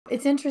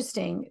It's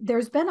interesting.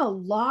 There's been a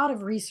lot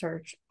of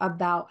research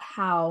about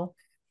how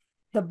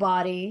the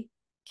body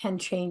can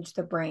change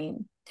the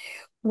brain.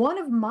 One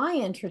of my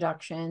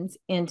introductions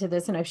into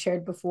this, and I've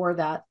shared before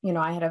that,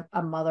 I had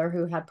a mother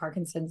who had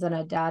Parkinson's and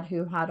a dad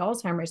who had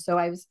Alzheimer's. So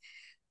I was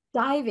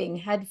diving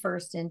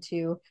headfirst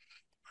into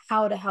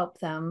how to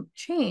help them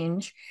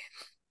change.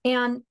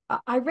 And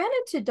I ran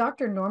into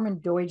Dr.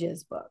 Norman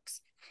Doidge's books.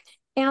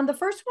 And the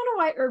first one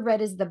I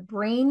read is The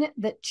Brain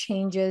That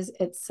Changes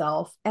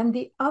Itself. And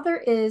the other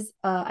is,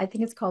 I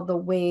think it's called The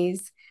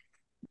Ways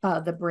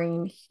the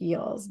Brain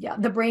Heals. Yeah,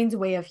 The Brain's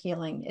Way of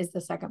Healing is the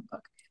second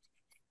book.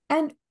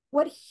 And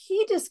what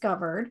he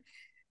discovered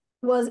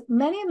was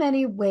many,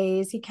 many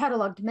ways. He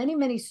cataloged many,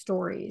 many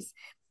stories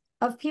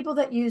of people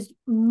that used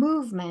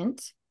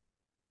movement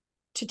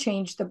to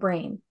change the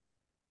brain.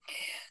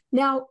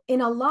 Now, in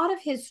a lot of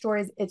his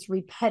stories, it's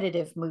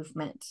repetitive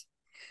movement.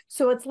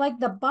 So it's like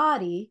the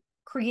body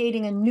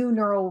creating a new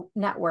neural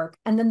network,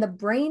 and then the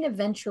brain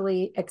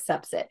eventually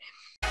accepts it.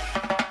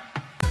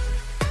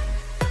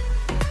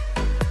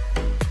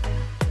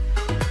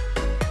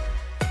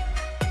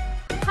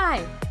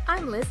 Hi,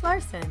 I'm Liz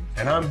Larson.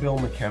 And I'm Bill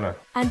McKenna.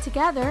 And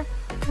together,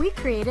 we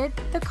created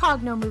the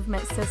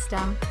Cognomovement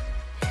system.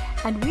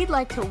 And we'd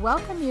like to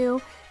welcome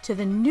you to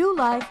the New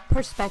Life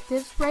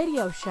Perspectives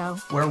radio show,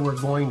 where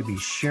we're going to be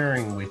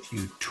sharing with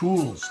you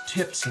tools,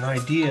 tips, and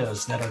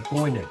ideas that are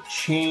going to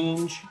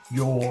change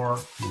your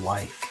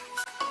life.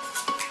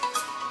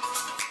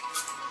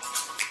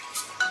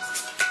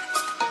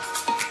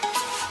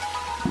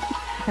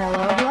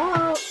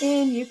 Hello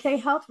in UK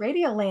Health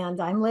Radio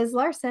Land. I'm Liz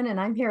Larson, and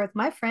I'm here with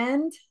my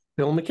friend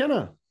Bill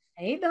McKenna.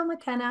 Hey, Bill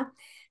McKenna.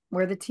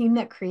 We're the team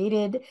that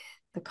created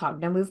the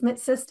Cognomovement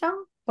system,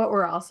 but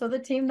we're also the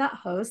team that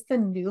hosts the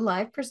New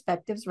Life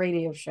Perspectives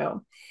radio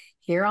show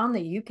here on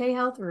the UK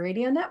Health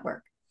Radio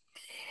Network.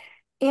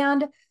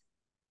 And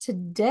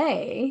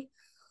today, I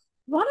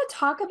want to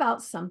talk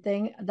about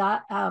something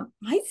that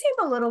might seem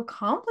a little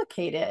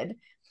complicated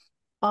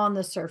on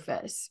the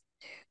surface,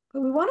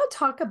 but we want to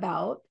talk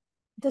about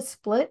the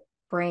split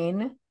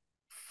brain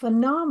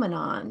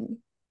phenomenon.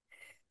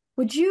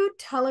 Would you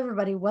tell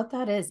everybody what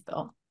that is,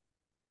 Bill?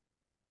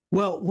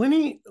 Well,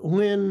 when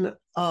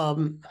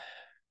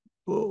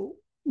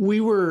we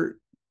were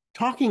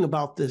talking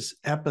about this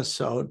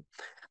episode,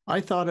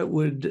 I thought it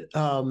would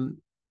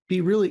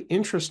be really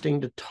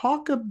interesting to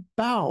talk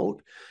about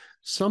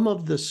some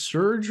of the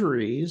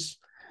surgeries,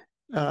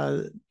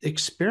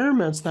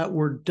 experiments that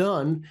were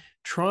done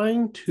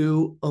trying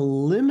to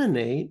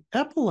eliminate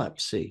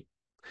epilepsy.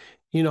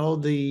 You know,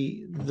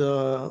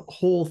 the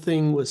whole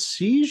thing with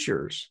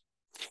seizures.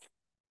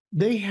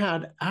 They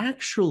had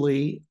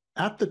actually,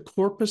 at the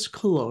corpus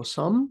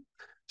callosum,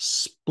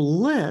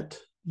 split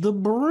the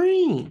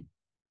brain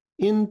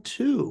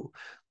into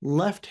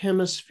left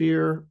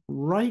hemisphere,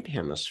 right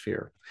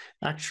hemisphere,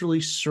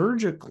 actually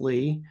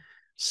surgically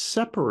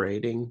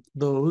separating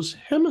those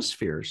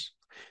hemispheres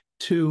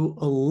to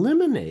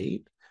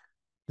eliminate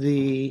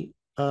the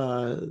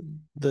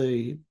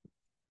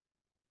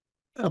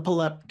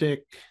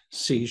epileptic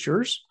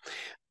seizures.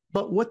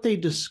 But what they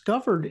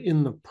discovered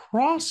in the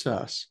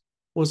process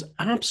was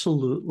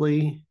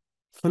absolutely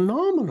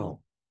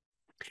phenomenal.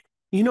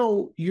 You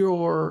know,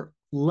 your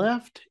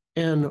left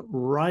and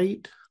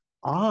right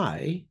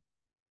eye,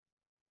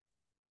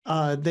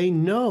 they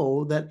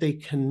know that they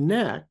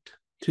connect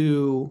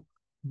to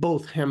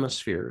both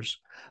hemispheres,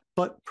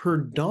 but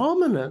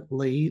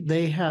predominantly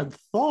they had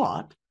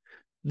thought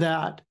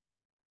that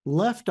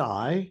left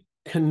eye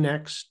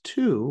connects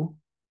to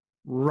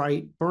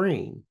right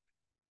brain,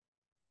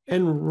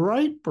 and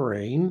right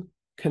brain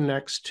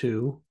connects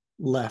to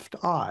left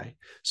eye.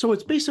 So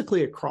it's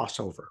basically a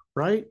crossover,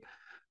 right?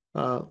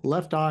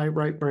 Left eye,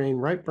 right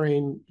brain, left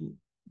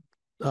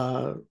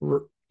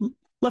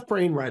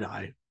brain, right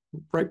eye,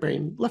 right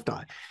brain, left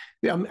eye.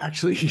 Yeah, I'm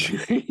actually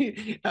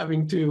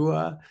having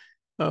to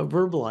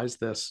verbalize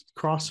this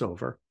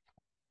crossover.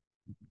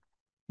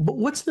 But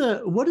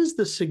what is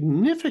the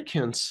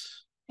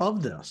significance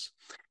of this?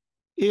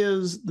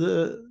 Is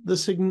the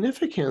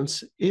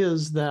significance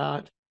is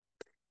that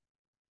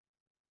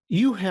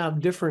you have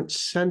different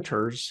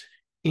centers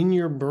in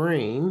your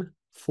brain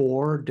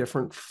for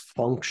different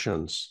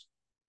functions.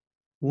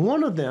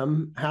 One of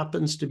them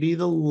happens to be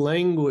the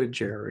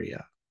language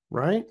area,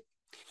 right?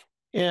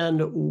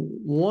 And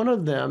one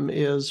of them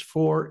is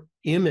for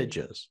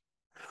images.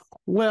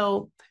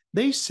 Well,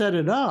 they set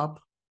it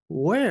up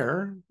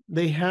where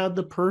they had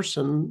the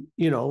person,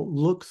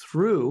 look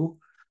through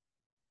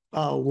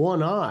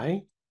one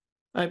eye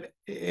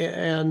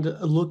and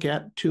look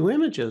at two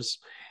images,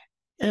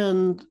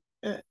 and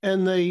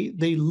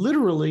they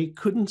literally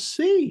couldn't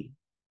see,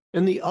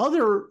 and the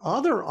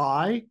other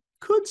eye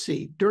could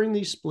see during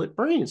these split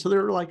brains. So they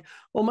were like,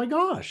 oh my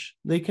gosh,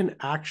 they can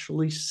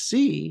actually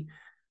see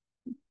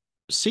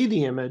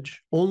the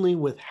image only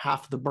with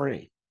half the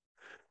brain.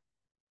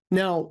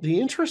 Now, the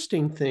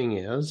interesting thing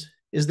is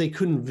they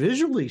couldn't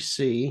visually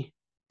see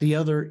the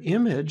other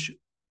image,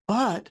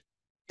 but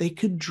they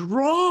could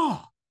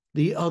draw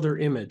the other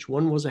image.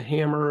 One was a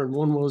hammer and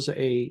one was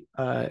an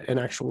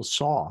actual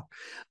saw.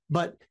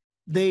 But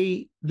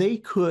they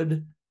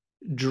could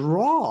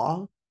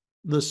draw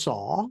the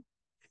saw,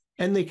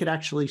 and they could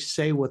actually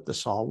say what the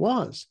saw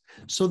was.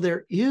 So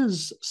there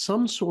is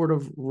some sort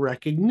of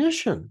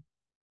recognition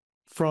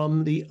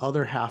from the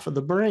other half of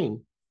the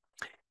brain.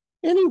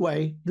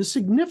 Anyway, the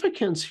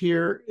significance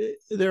here,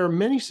 there are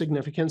many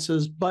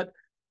significances, but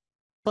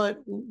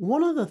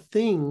one of the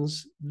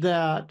things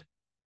that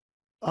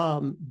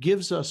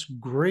gives us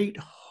great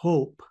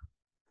hope,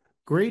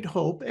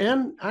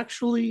 and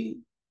actually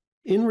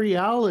in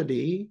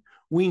reality,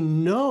 we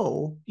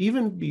know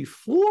even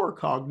before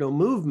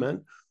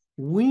Cognomovement,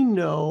 we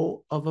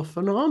know of a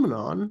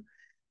phenomenon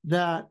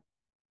that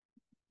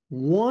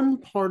one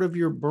part of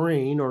your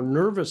brain or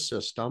nervous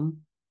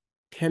system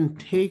can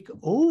take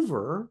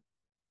over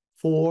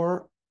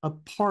for a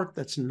part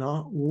that's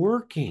not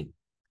working,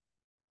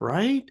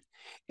 right?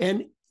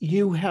 And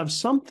you have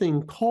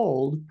something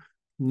called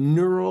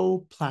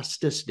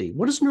neuroplasticity.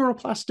 What is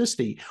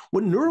neuroplasticity?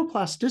 What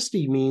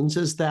neuroplasticity means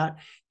is that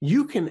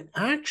you can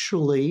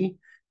actually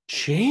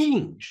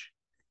change.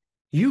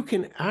 You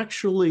can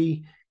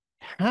actually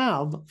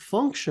have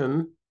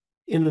function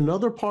in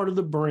another part of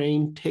the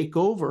brain take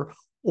over,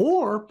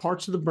 or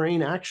parts of the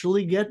brain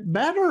actually get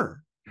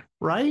better,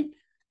 right?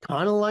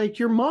 Kind of like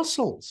your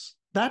muscles,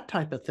 that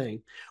type of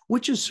thing,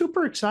 which is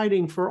super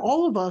exciting for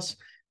all of us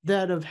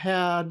that have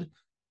had,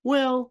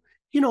 well,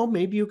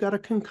 maybe you got a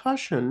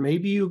concussion,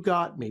 maybe you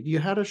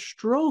had a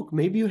stroke,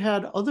 maybe you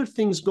had other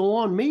things go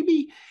on.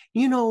 Maybe,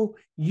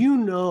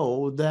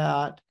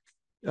 that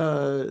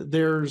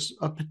there's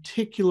a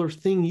particular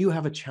thing you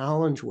have a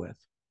challenge with.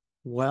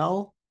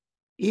 Well,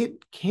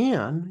 it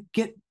can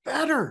get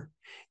better,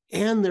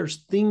 and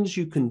there's things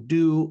you can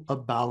do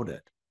about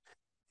it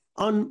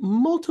on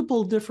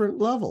multiple different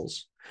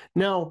levels.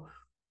 Now,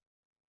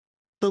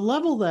 the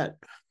level that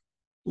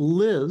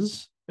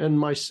Liz and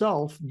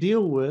myself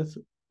deal with,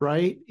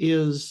 right,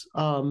 is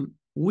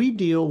we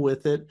deal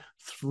with it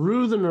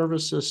through the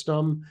nervous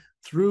system,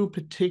 through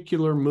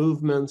particular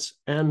movements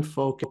and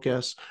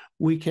focus.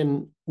 We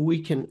can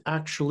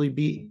actually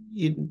be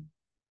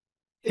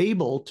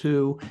able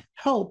to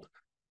help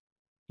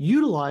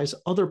utilize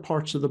other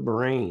parts of the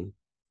brain.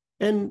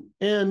 And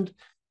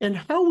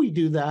how we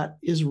do that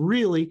is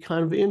really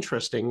kind of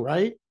interesting,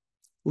 right,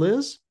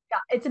 Liz? Yeah,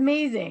 it's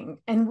amazing.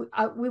 And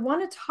we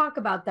want to talk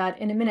about that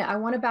in a minute. I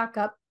want to back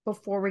up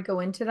before we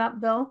go into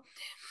that, Bill.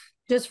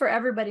 Just for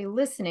everybody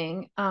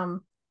listening,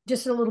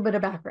 just a little bit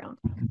of background.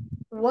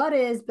 What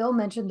is, Bill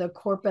mentioned the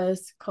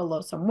corpus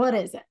callosum. What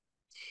is it?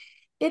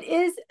 It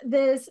is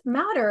this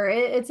matter.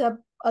 It's a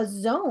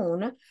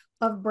zone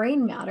of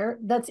brain matter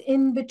that's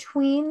in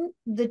between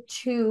the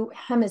two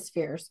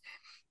hemispheres.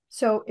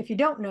 So if you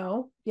don't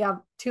know, you have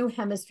two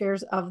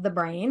hemispheres of the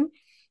brain,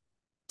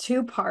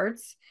 two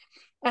parts.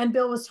 And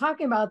Bill was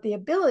talking about the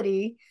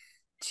ability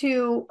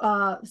to,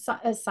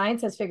 as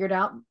science has figured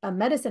out,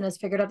 medicine has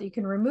figured out that you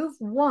can remove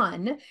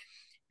one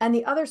and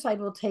the other side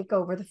will take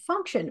over the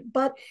function.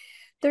 But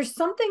there's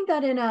something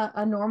that in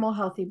a normal,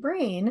 healthy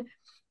brain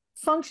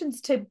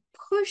functions to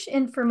push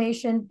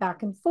information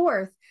back and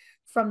forth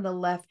from the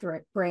left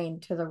brain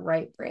to the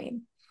right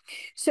brain.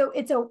 So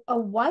it's a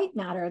white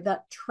matter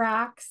that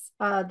tracks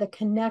the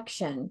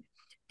connection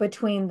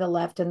between the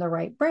left and the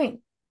right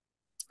brain.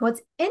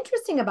 What's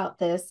interesting about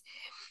this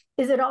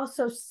is it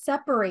also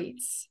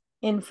separates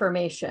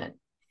information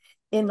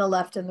in the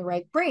left and the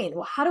right brain.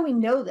 Well, how do we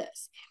know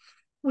this?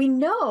 We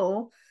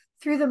know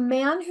through the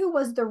man who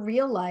was the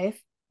real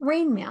life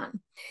Rain Man.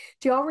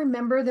 Do y'all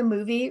remember the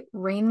movie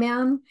Rain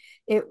Man?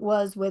 It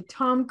was with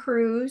Tom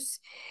Cruise.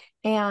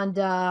 And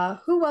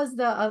who was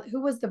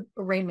the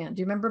Rain Man? Do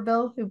you remember,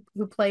 Bill,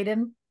 who played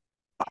him?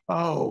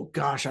 Oh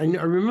gosh, I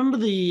remember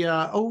the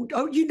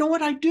you know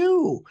what I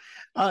do?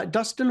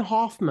 Dustin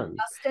Hoffman.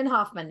 Dustin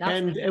Hoffman.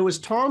 And it was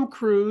Tom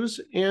Cruise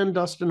and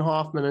Dustin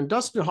Hoffman, and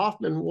Dustin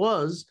Hoffman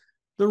was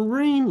the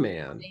Rain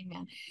Man. Rain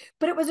Man.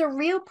 But it was a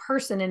real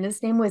person, and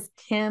his name was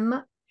Kim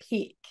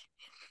Peek.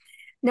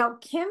 Now,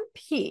 Kim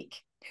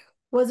Peek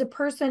was a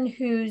person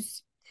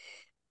whose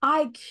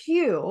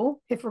IQ,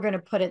 if we're going to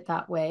put it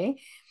that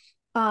way,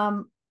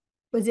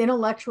 was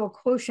intellectual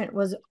quotient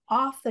was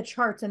off the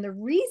charts. And the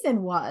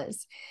reason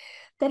was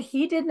that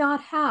he did not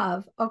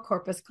have a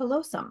corpus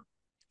callosum.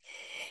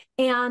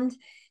 And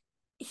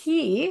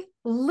he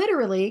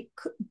literally,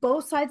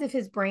 both sides of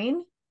his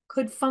brain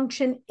could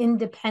function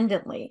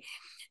independently.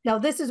 Now,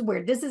 this is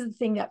weird. This is the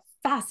thing that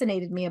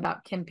fascinated me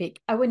about Kim Peek.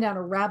 I went down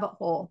a rabbit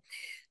hole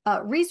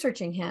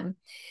researching him,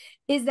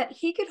 is that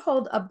he could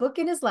hold a book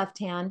in his left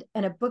hand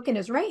and a book in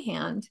his right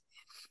hand,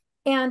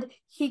 and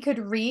he could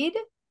read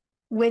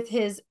with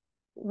his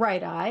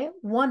right eye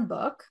one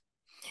book,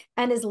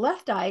 and his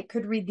left eye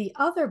could read the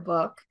other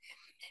book,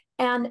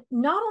 and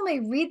not only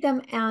read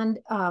them and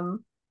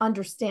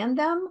understand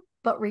them,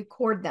 but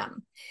record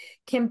them.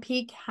 Kim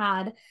Peek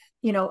had,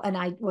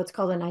 what's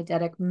called an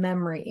eidetic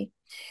memory.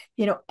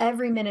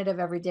 Every minute of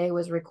every day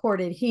was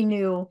recorded. He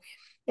knew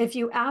if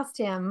you asked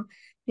him,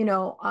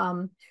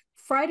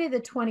 Friday the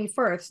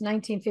 21st,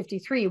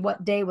 1953,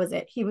 what day was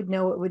it? He would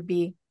know it would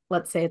be,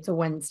 let's say it's a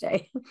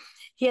Wednesday.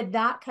 He had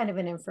that kind of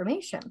an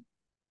information.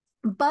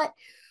 But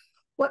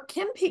what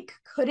Kim Peek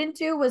couldn't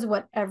do was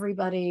what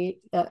everybody,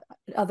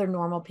 other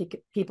normal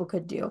people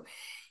could do.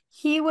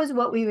 He was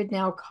what we would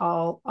now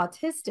call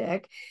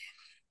autistic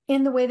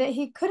in the way that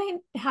he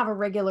couldn't have a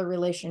regular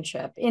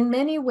relationship. In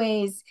many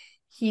ways,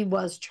 he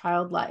was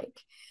childlike,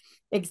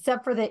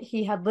 except for that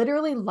he had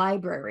literally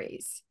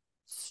libraries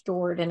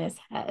stored in his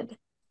head.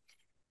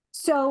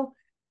 So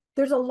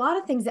there's a lot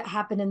of things that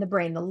happen in the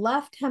brain. The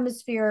left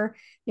hemisphere,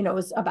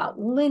 is about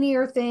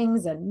linear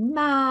things and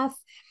math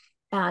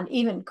and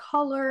even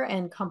color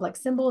and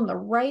complex symbol. And the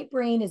right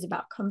brain is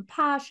about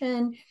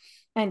compassion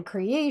and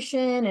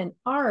creation and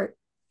art.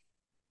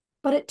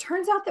 But it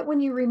turns out that when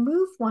you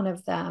remove one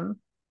of them,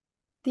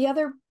 the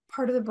other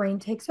part of the brain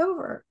takes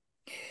over.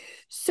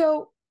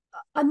 So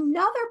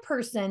another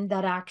person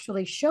that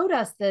actually showed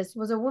us this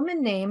was a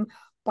woman named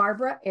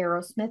Barbara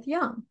Arrowsmith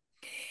Young.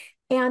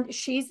 And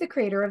she's the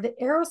creator of the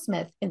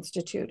Arrowsmith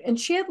Institute. And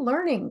she had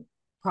learning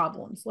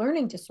problems,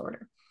 learning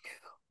disorder.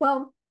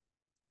 Well,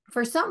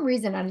 for some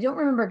reason, I don't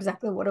remember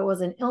exactly what it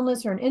was, an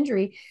illness or an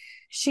injury,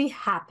 she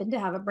happened to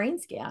have a brain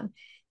scan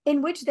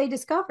in which they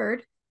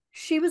discovered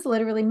she was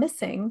literally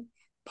missing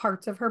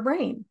parts of her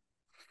brain,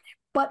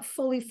 but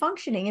fully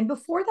functioning. And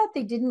before that,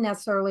 they didn't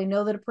necessarily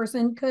know that a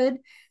person could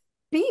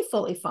be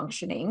fully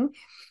functioning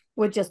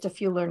with just a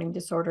few learning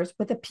disorders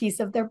with a piece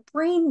of their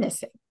brain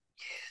missing.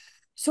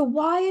 So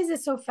why is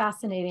it so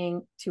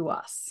fascinating to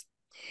us?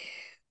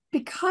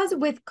 Because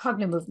with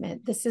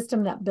Cognomovement, the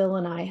system that Bill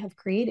and I have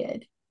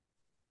created,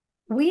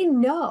 we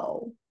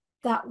know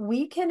that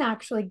we can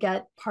actually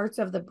get parts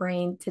of the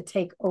brain to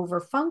take over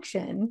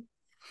function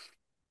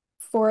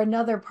for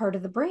another part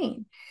of the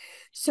brain.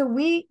 So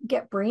we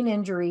get brain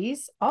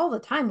injuries all the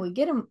time. We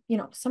get them,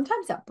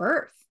 sometimes at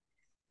birth.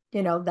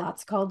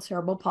 That's called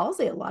cerebral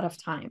palsy a lot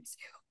of times.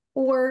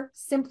 Or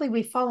simply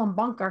we fall and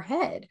bonk our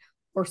head,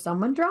 or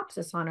someone drops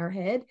us on our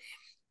head,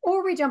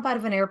 or we jump out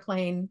of an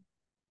airplane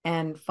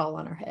and fall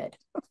on our head.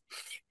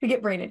 We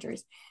get brain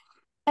injuries.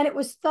 And it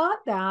was thought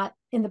that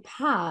in the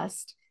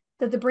past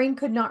that the brain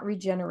could not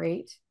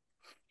regenerate,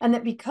 and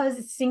that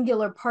because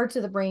singular parts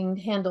of the brain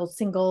handle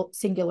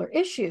singular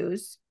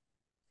issues,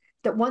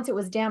 that once it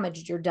was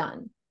damaged, you're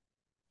done,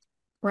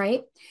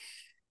 right?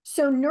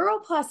 So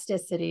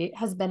neuroplasticity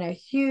has been a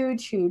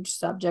huge, huge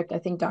subject. I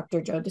think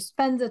Dr. Joe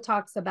Dispenza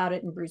talks about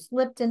it and Bruce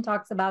Lipton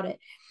talks about it.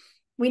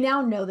 We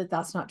now know that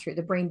that's not true.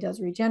 The brain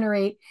does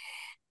regenerate.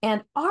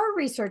 And our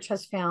research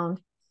has found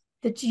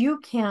that you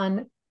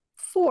can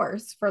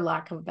force, for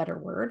lack of a better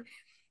word,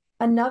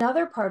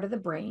 another part of the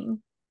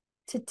brain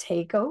to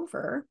take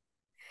over.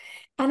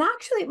 And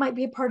actually, it might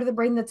be a part of the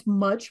brain that's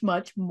much,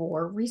 much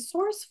more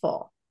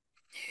resourceful.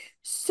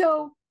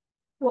 So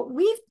what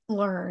we've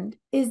learned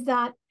is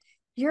that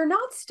you're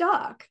not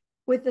stuck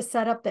with the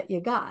setup that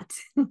you got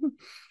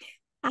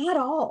at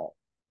all.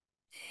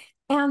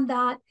 And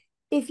that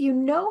if you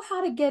know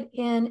how to get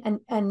in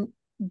and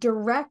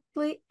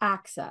directly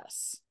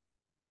access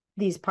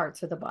these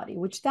parts of the body,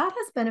 which that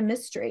has been a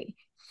mystery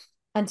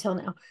until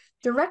now,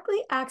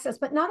 directly access,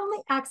 but not only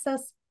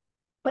access,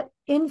 but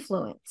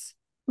influence,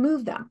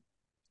 move them.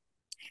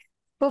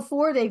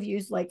 Before they've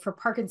used, like for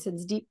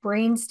Parkinson's, deep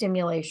brain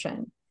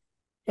stimulation.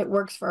 It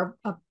works for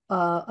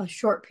a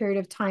short period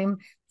of time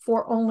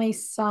for only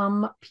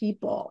some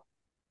people.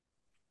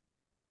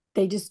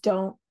 They just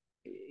don't,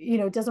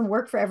 it doesn't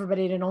work for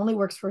everybody. And it only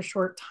works for a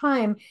short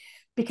time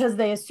because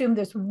they assume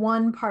this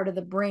one part of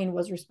the brain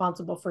was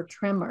responsible for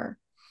tremor.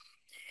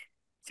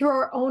 Through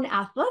our own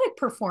athletic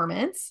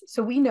performance,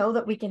 so we know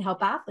that we can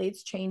help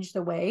athletes change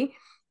the way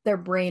their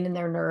brain and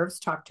their nerves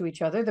talk to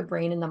each other, the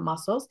brain and the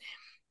muscles.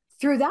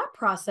 Through that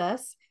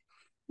process,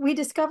 we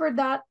discovered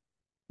that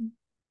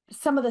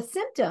some of the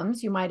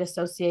symptoms you might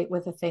associate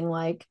with a thing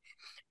like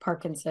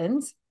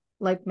Parkinson's,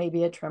 like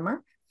maybe a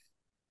tremor,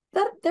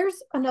 that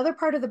there's another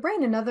part of the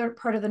brain, another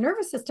part of the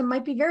nervous system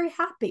might be very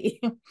happy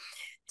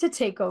to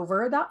take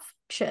over that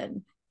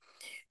function.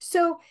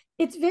 So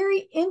it's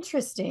very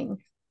interesting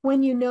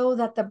when you know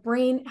that the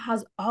brain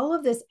has all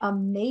of this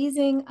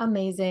amazing,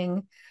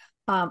 amazing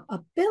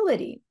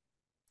ability.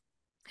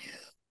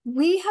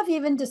 We have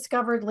even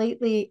discovered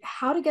lately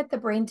how to get the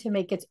brain to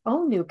make its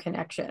own new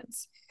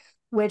connections,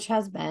 which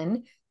has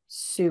been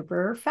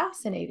super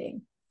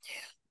fascinating.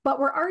 But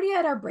we're already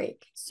at our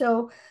break.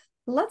 So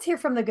let's hear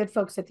from the good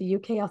folks at the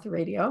UK Health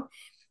Radio.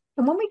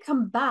 And when we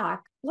come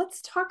back,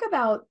 let's talk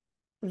about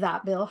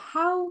that, Bill.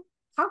 How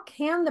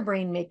can the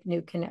brain make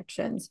new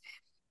connections?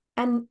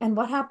 And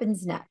what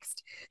happens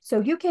next? So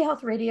UK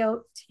Health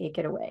Radio, take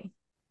it away.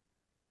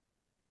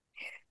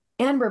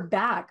 And we're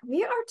back.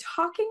 We are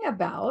talking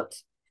about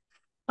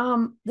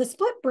the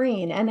split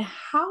brain and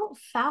how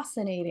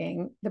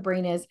fascinating the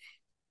brain is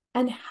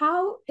and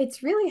how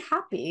it's really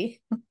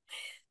happy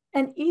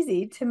and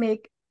easy to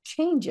make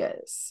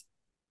changes.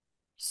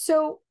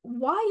 So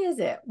why is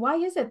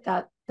it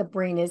that the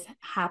brain is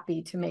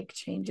happy to make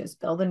changes,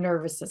 Bill, the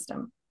nervous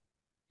system?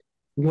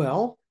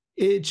 Well,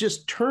 it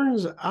just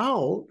turns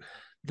out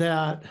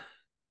that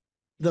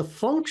the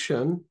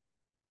function,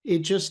 it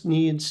just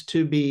needs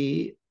to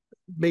be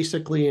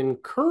basically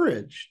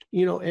encouraged,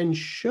 and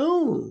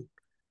shown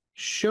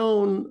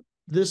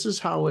this is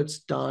how it's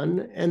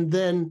done, and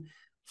then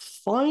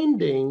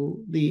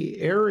finding the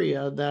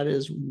area that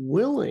is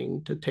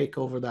willing to take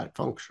over that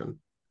function.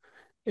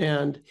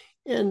 And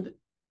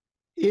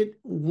it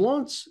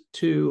wants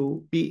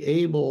to be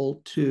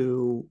able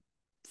to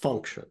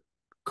function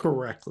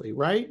correctly,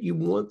 right?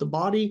 The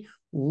body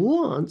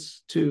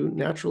wants to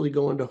naturally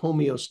go into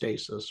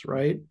homeostasis,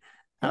 right?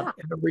 Have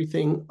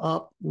everything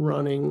up,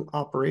 running,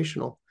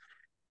 operational.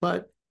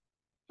 But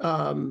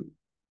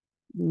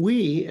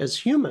we as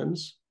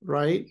humans,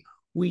 right,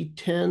 we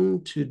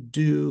tend to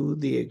do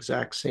the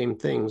exact same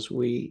things.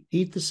 We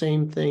eat the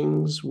same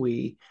things,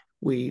 we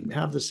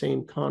have the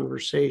same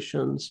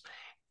conversations,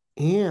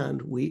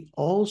 and we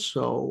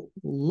also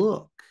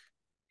look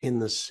in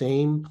the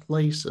same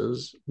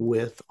places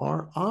with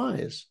our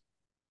eyes.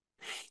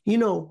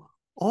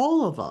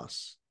 All of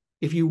us,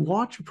 if you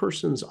watch a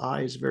person's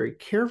eyes very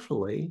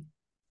carefully,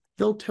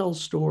 they'll tell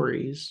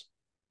stories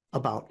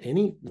about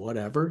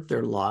whatever,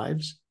 their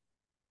lives,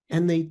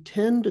 and they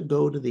tend to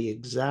go to the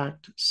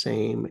exact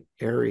same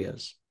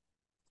areas.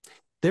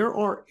 There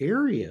are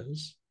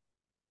areas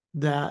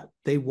that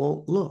they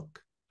won't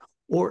look,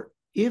 or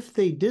if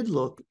they did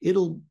look, it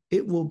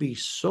will be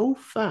so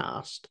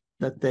fast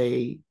that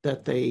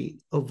they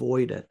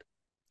avoid it.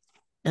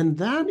 And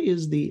that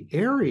is the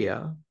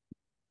area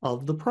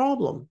of the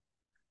problem.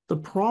 The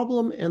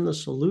problem and the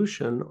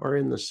solution are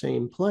in the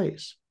same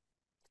place.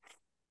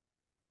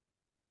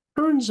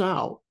 Turns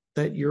out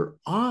that your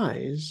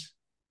eyes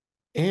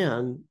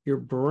and your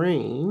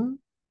brain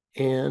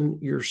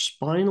and your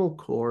spinal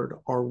cord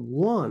are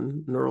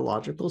one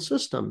neurological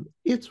system.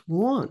 It's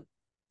one.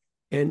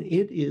 And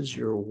it is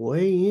your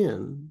way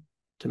in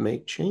to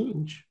make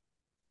change.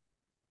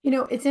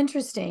 It's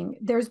interesting.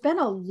 There's been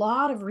a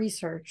lot of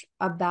research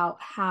about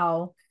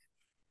how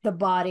the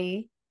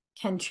body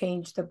can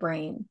change the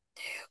brain.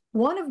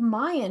 One of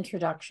my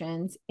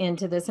introductions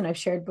into this, and I've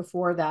shared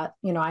before that,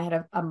 I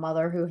had a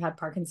mother who had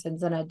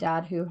Parkinson's and a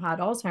dad who had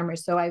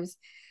Alzheimer's. So I was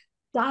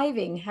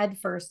diving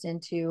headfirst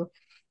into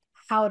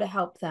how to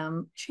help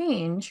them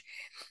change.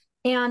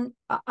 And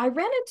I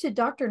ran into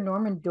Dr.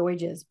 Norman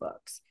Doidge's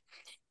books.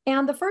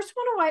 And the first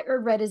one I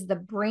read is The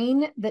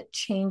Brain That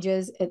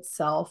Changes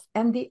Itself.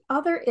 And the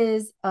other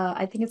is,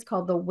 I think it's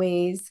called The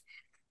Ways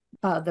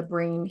the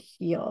Brain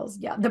Heals.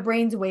 Yeah, The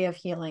Brain's Way of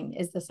Healing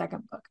is the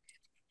second book.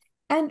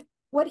 And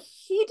what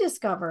he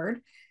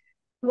discovered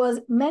was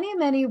many,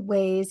 many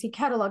ways, he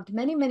cataloged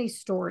many, many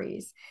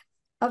stories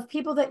of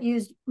people that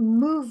used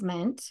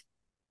movement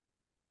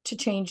to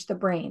change the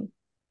brain.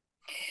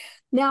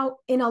 Now,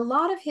 in a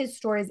lot of his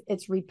stories,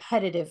 it's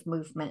repetitive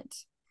movement.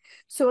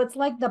 So it's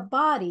like the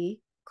body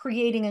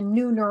creating a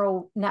new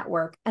neural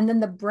network, and then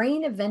the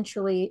brain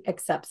eventually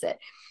accepts it.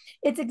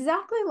 It's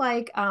exactly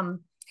like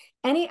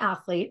any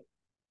athlete,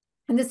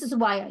 and this is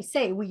why I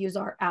say we use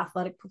our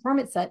athletic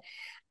performance set.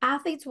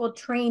 Athletes will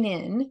train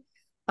in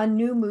a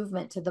new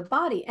movement to the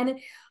body. And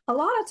a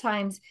lot of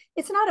times,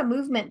 it's not a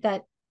movement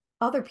that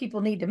other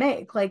people need to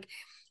make. Like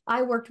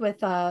I worked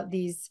with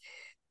these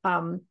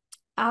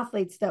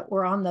athletes that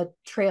were on the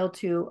trail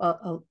to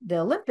the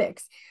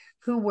Olympics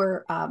who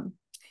were,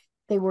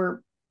 they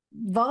were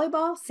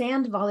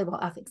sand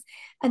volleyball athletes.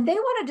 And they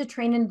wanted to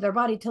train into their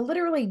body to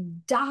literally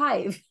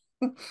dive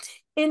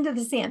into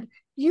the sand.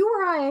 You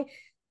or I,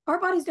 our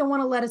bodies don't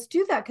want to let us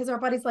do that because our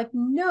body's like,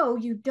 no,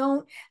 you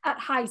don't at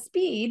high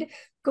speed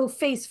go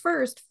face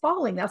first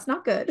falling. That's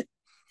not good.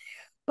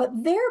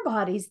 But their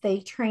bodies, they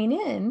train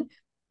in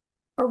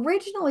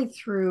originally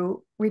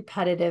through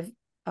repetitive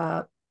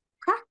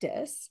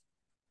practice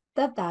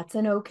that's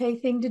an okay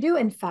thing to do.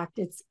 In fact,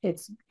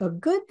 it's a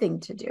good thing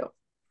to do.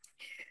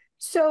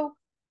 So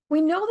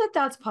we know that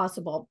that's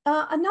possible.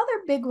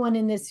 Another big one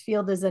in this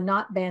field is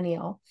Anat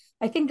Baniel.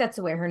 I think that's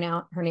the way her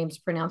name's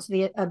pronounced,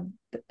 the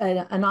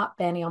Anat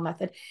Baniel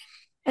method.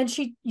 And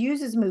she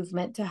uses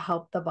movement to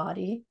help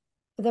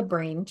the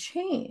brain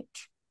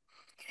change.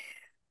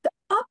 The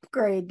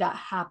upgrade that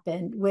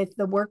happened with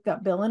the work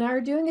that Bill and I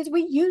are doing is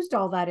we used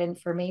all that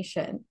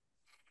information.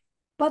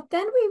 But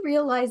then we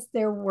realized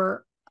there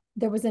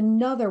was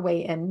another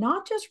way in,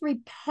 not just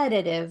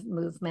repetitive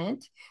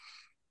movement,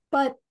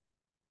 but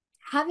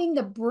having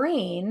the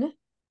brain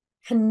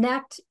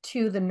connect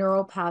to the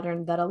neural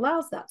pattern that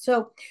allows that.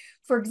 So,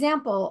 for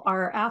example,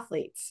 our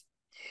athletes,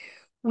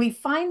 we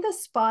find the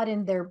spot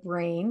in their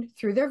brain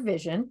through their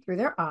vision, through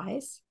their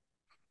eyes,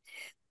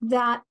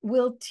 that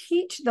will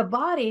teach the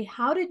body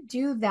how to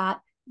do that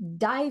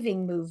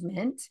diving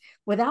movement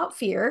without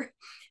fear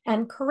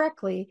and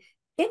correctly,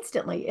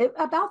 instantly,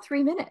 about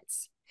 3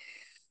 minutes.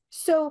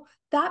 So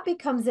that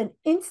becomes an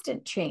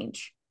instant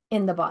change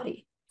in the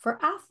body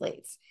for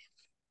athletes.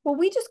 Well,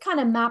 we just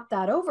kind of map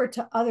that over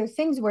to other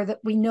things where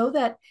we know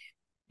that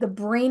the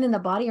brain and the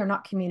body are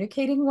not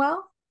communicating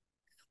well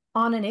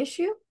on an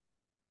issue.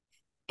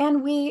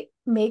 And we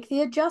make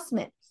the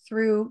adjustment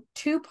through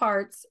two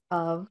parts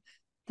of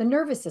the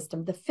nervous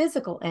system, the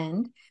physical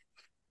end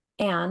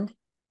and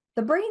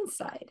the brain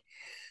side.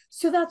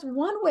 So that's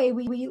one way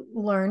we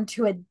learn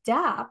to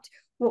adapt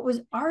what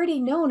was already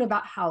known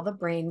about how the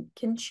brain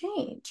can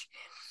change.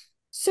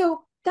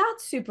 So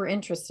that's super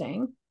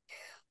interesting.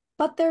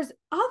 But there's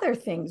other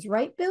things,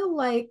 right, Bill?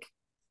 Like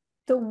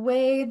the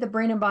way the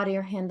brain and body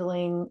are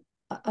handling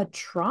a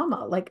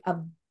trauma, like a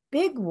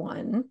big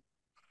one.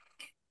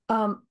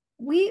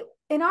 We,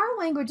 in our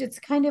language, it's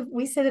kind of,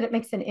 we say that it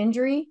makes an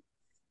injury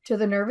to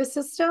the nervous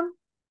system,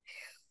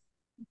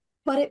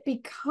 but it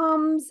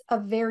becomes a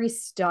very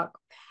stuck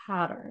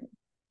pattern.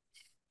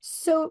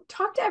 So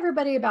talk to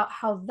everybody about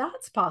how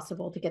that's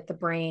possible to get the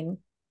brain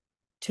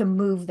to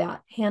move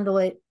that, handle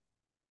it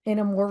in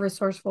a more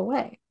resourceful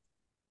way.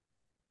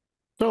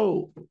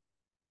 So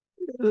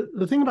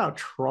the thing about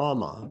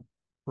trauma,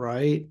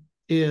 right,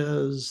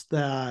 is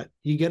that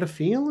you get a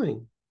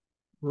feeling,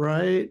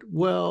 right?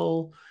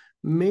 Well,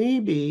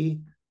 maybe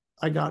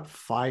I got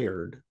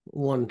fired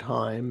one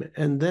time,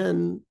 and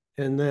then,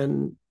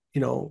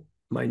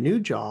 my new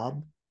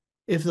job,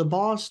 if the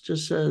boss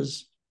just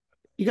says,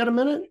 "You got a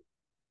minute?"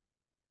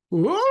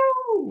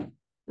 Whoa,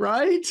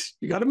 right?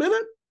 You got a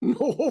minute?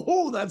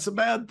 No, that's a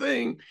bad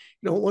thing.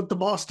 You don't want the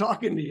boss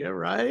talking to you,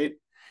 right?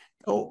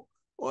 Oh,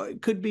 well,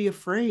 it could be a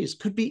phrase,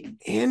 could be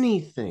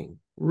anything,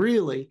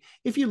 really.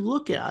 If you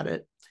look at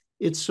it,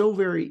 it's so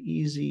very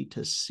easy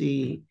to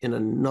see in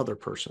another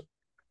person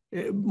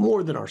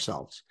more than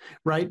ourselves,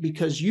 right?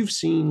 Because you've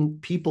seen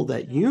people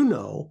that you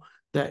know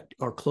that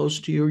are close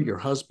to you, your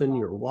husband,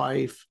 your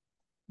wife,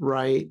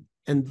 right?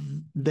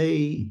 And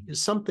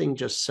something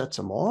just sets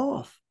them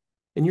off.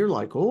 And you're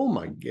like, oh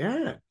my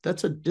God,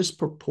 that's a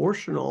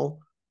disproportional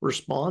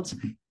response.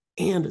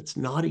 And it's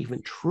not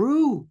even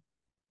true.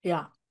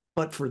 Yeah.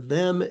 But for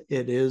them,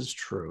 it is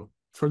true.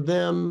 For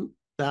them,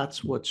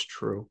 that's what's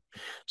true.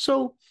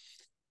 So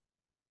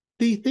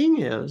the thing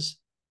is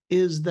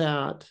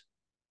that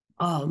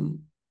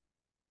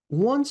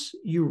once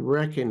you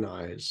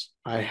recognize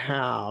I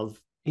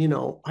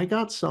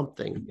got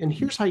something, and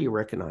here's how you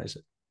recognize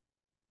it.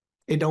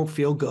 It don't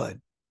feel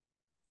good.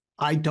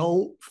 I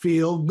don't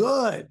feel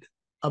good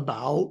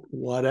about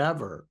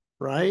whatever,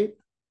 right?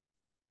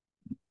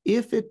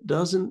 If it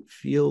doesn't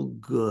feel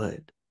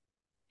good,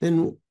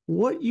 then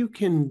what you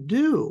can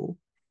do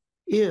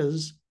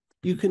is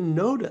you can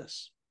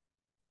notice,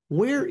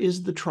 where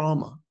is the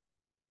trauma?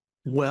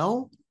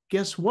 Well,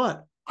 guess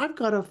what? I've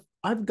got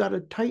a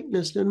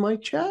tightness in my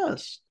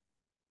chest.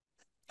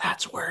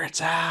 That's where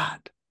it's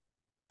at.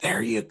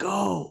 There you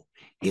go.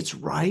 It's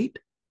right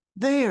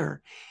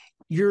there.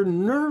 Your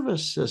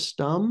nervous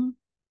system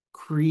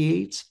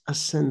creates a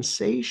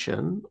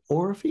sensation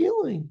or a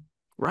feeling,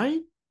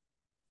 right?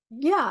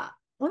 Yeah.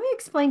 Let me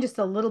explain just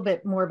a little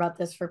bit more about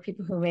this for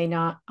people who may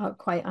not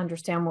quite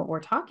understand what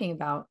we're talking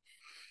about.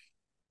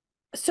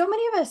 So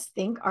many of us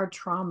think our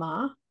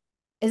trauma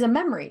is a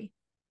memory,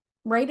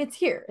 right? It's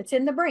here. It's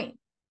in the brain.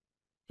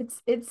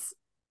 It's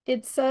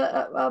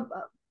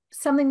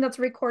something that's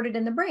recorded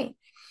in the brain.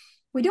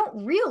 We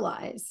don't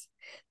realize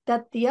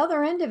that the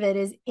other end of it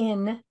is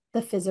in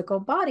the physical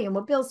body. And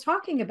what Bill's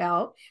talking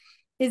about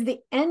is the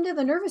end of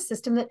the nervous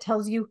system that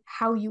tells you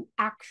how you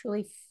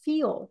actually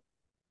feel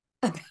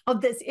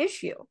about this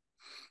issue,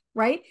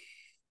 right?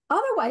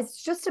 Otherwise,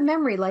 it's just a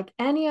memory like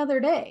any other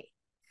day.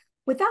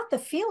 Without the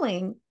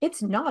feeling,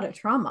 it's not a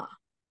trauma.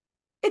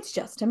 It's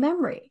just a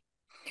memory.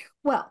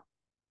 Well,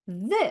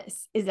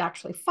 this is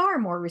actually far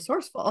more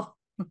resourceful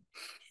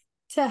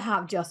to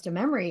have just a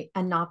memory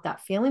and not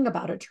that feeling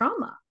about a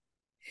trauma.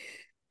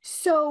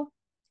 So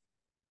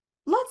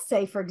let's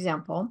say, for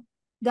example,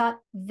 that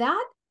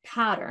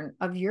pattern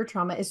of your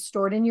trauma is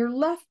stored in your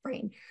left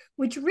brain,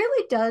 which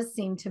really does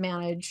seem to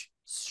manage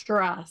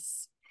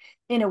stress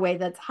in a way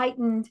that's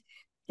heightened.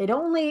 It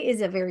only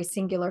is a very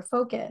singular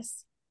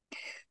focus.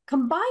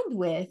 Combined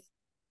with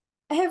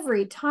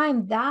every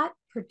time that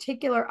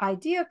particular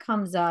idea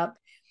comes up,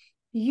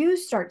 you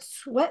start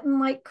sweating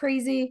like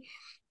crazy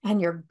and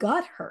your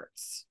gut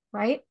hurts,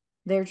 right?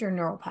 There's your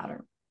neural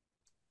pattern.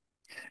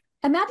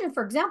 Imagine,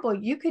 for example,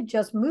 you could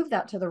just move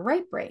that to the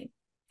right brain.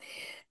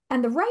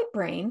 And the right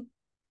brain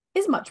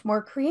is much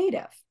more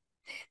creative.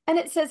 And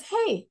it says,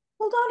 hey,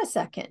 hold on a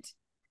second.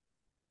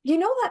 You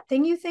know that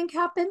thing you think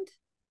happened?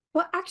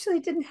 Well, actually,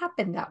 it didn't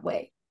happen that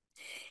way.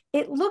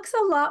 It looks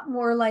a lot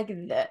more like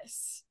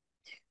this.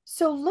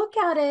 So look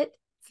at it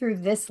through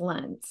this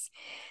lens.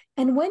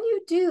 And when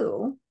you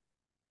do,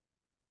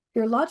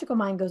 your logical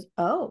mind goes,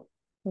 oh,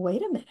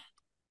 wait a minute.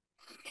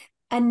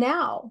 And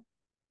now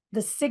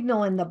the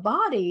signal in the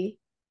body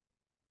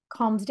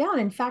calms down.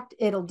 In fact,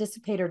 it'll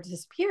dissipate or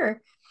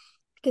disappear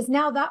because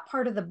now that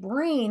part of the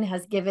brain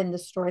has given the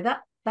story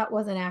that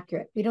wasn't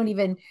accurate. We don't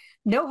even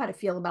know how to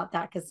feel about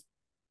that because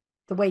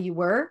the way you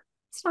were,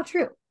 it's not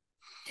true.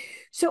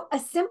 So a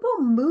simple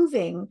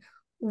moving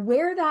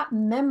where that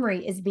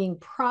memory is being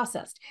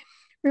processed.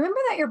 Remember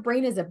that your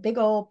brain is a big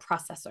old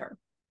processor.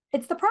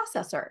 It's the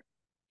processor.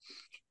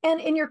 And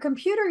in your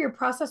computer, your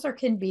processor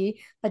can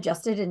be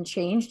adjusted and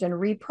changed and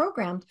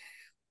reprogrammed.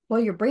 Well,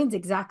 your brain's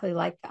exactly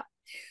like that.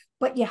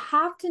 but you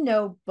have to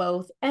know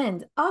both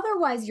ends.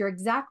 Otherwise, you're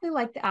exactly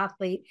like the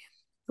athlete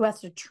who has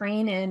to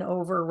train in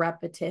over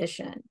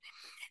repetition.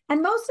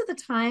 And most of the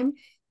time,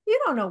 you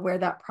don't know where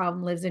that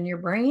problem lives in your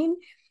brain.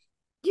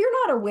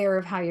 You're not aware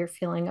of how you're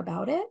feeling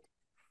about it.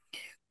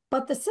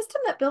 But the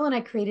system that Bill and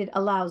I created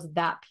allows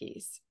that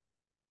piece.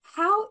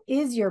 How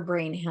is your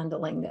brain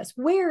handling this?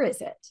 Where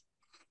is it?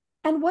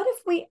 And what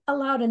if we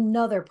allowed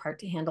another part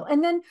to handle?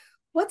 And then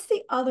what's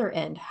the other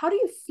end? How do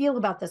you feel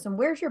about this? And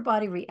where's your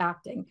body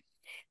reacting?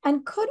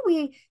 And could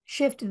we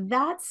shift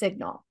that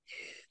signal?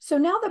 So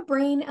now the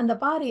brain and the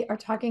body are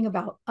talking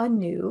about a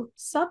new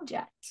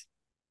subject.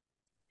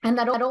 And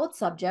that old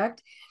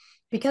subject,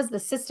 because the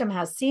system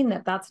has seen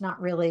that that's not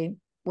really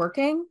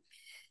working,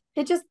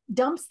 it just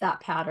dumps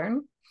that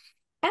pattern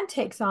and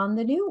takes on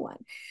the new one.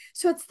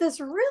 So it's this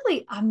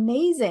really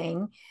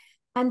amazing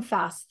and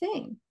fast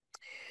thing.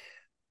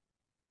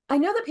 I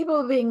know that people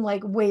are being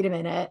like, wait a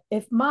minute,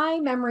 if my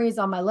memory is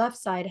on my left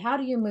side, how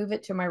do you move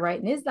it to my right?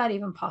 And is that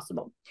even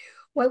possible?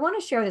 Well, I want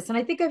to share this, and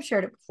I think I've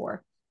shared it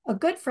before. A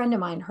good friend of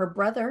mine, her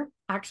brother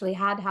actually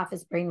had half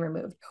his brain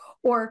removed,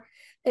 or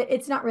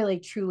it's not really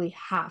truly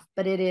half,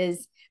 but it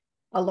is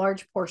a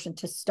large portion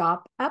to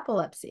stop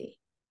epilepsy.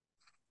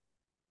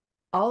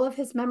 All of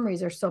his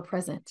memories are still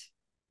present.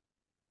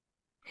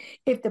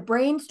 If the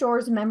brain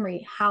stores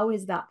memory, how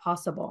is that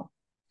possible?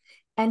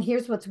 And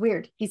here's what's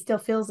weird. He still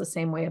feels the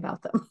same way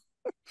about them,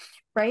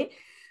 right?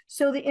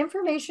 So the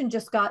information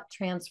just got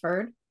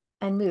transferred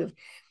and moved.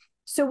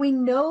 So we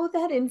know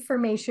that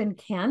information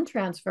can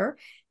transfer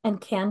and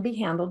can be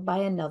handled by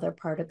another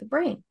part of the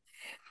brain.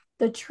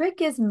 The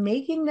trick is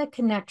making the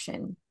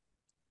connection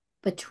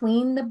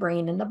between the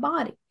brain and the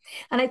body.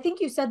 And I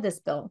think you said this,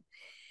 Bill.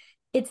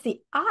 It's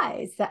the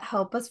eyes that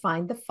help us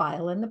find the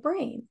file in the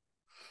brain.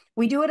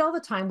 We do it all the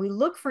time. We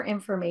look for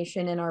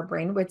information in our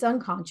brain, it's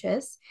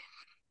unconscious.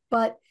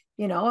 But,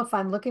 you know, if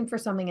I'm looking for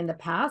something in the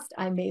past,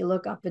 I may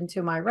look up and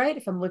to my right.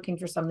 If I'm looking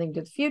for something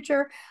to the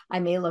future, I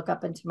may look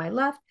up and to my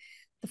left.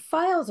 The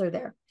files are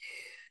there.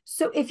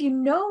 So if you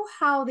know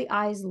how the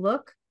eyes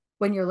look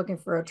when you're looking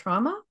for a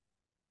trauma,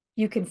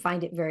 you can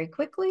find it very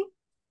quickly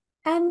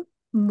and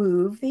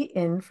move the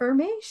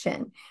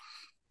information.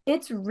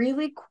 It's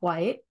really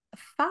quite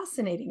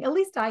fascinating, at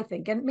least I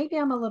think, and maybe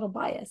I'm a little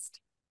biased.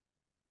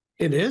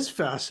 It is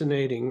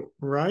fascinating,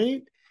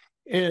 right?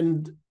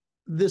 And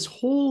this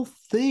whole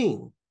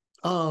thing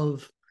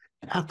of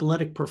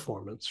athletic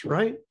performance,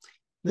 right?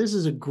 This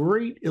is a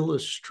great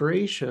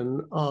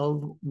illustration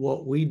of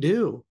what we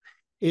do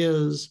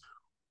is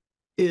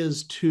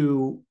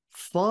to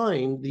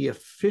find the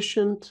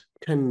efficient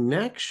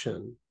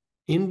connection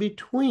in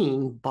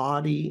between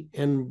body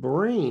and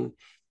brain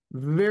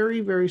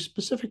very, very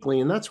specifically.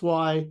 And that's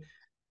why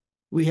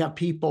we have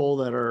people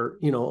that are,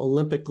 you know,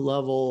 Olympic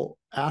level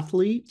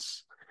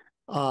athletes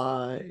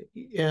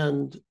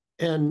and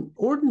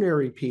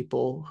ordinary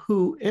people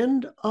who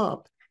end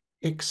up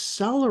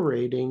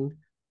accelerating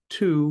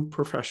to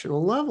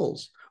professional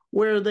levels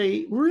where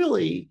they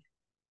really,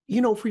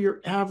 you know, for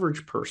your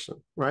average person,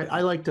 right?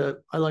 I like to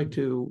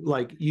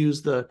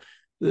use the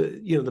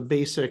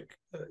basic,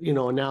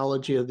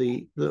 analogy of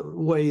the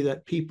way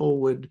that people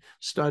would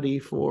study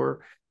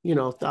for,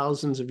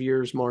 thousands of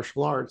years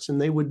martial arts, and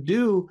they would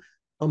do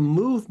a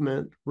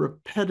movement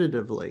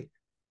repetitively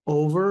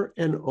over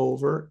and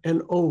over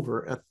and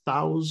over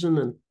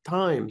 1,000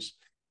 times,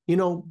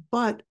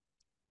 but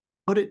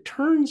it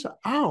turns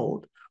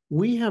out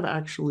we have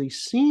actually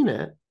seen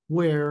it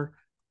where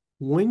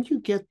when you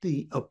get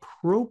the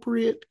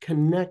appropriate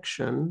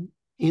connection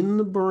in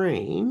the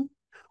brain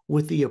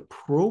with the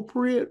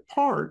appropriate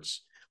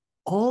parts,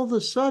 all of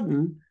a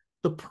sudden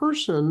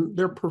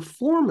their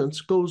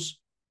performance goes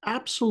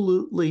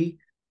absolutely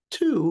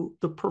to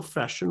the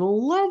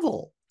professional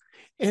level.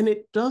 And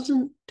it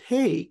doesn't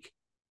take,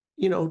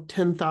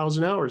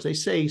 10,000 hours. They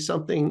say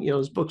something,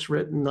 this book's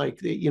written like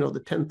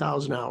the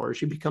 10,000 hours,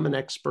 you become an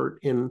expert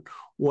in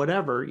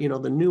whatever,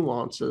 the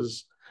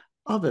nuances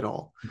of it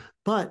all.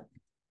 But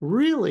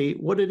really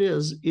what it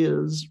is,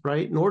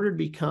 right, in order to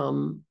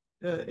become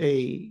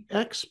a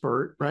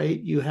expert, right,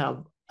 you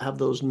have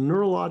those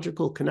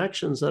neurological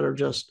connections that are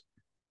just,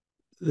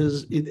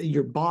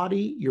 your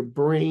body, your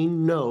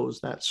brain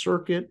knows that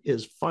circuit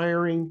is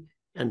firing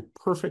and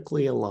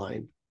perfectly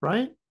aligned,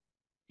 right?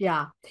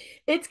 Yeah,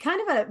 it's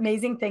kind of an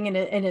amazing thing, and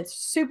it's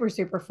super,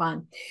 super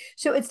fun.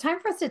 So it's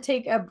time for us to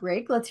take a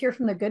break. Let's hear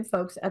from the good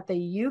folks at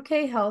the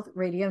UK Health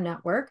Radio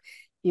Network.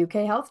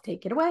 UK Health,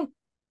 take it away.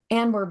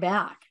 And we're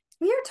back.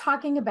 We are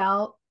talking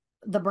about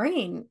the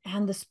brain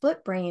and the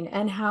split brain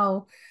and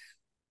how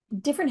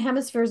different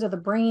hemispheres of the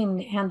brain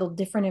handle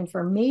different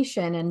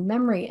information and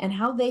memory and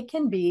how they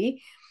can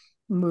be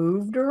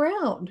moved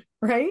around,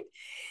 right?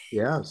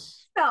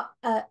 Yes. About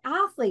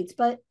athletes,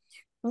 but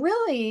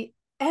really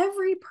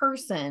every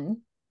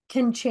person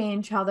can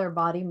change how their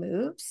body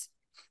moves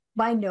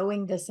by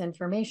knowing this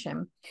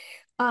information.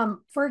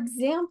 For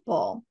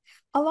example,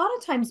 a lot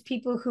of times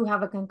people who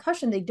have a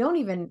concussion, they don't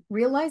even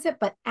realize it,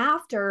 but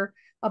after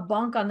a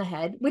bonk on the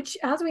head, which,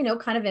 as we know,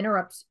 kind of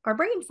interrupts our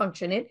brain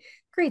function, it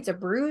creates a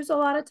bruise a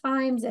lot of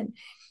times. And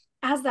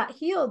as that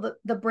heals,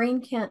 the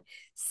brain can't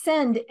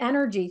send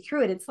energy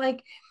through it. It's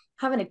like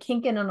having a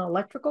kink in an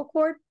electrical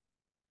cord.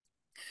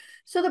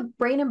 So the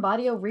brain and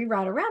body will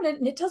reroute around it,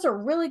 and it does a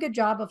really good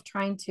job of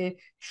trying to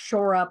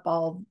shore up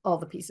all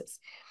the pieces.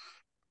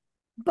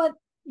 But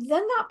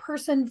then that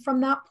person from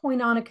that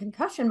point on, a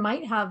concussion,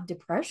 might have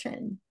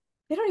depression.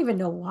 They don't even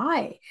know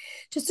why.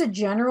 Just a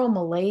general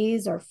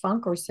malaise or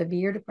funk or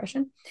severe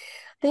depression.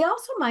 They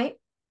also might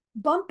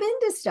bump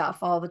into stuff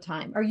all the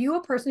time. Are you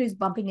a person who's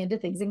bumping into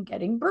things and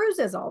getting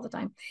bruises all the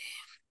time?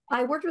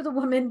 I worked with a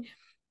woman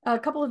a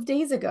couple of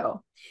days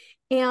ago,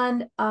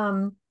 and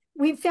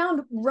we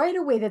found right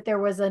away that there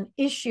was an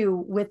issue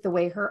with the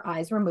way her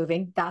eyes were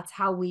moving. That's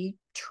how we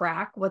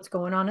track what's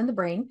going on in the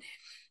brain.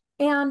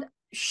 And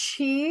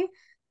she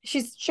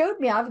showed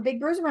me, I have a big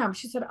bruise around.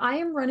 She said, I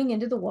am running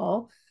into the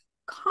wall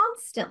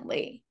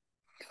constantly.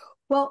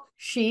 Well,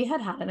 she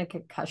had a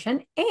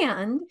concussion,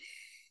 and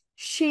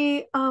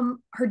she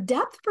her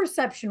depth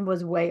perception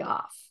was way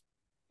off,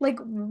 like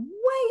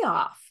way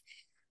off.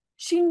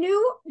 She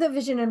knew the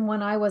vision in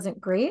one eye wasn't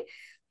great,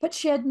 but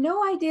she had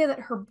no idea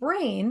that her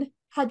brain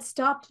had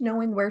stopped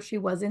knowing where she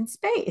was in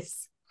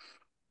space.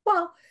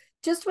 Well,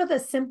 just with a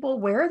simple,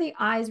 where are the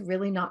eyes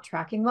really not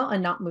tracking well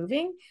and not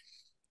moving,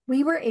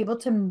 we were able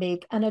to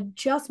make an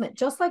adjustment,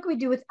 just like we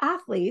do with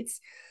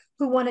athletes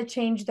who want to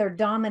change their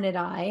dominant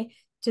eye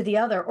to the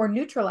other or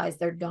neutralize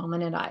their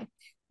dominant eye.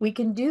 We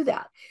can do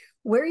that.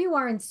 Where you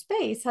are in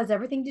space has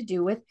everything to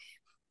do with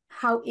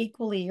how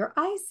equally your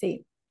eyes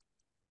see.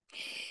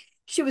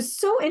 She was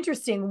so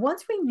interesting.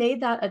 Once we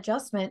made that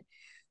adjustment,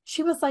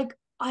 she was like,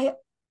 I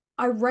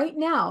right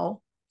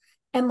now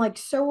am like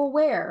so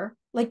aware,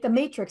 like the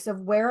matrix of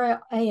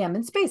where I am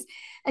in space.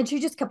 And she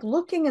just kept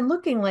looking and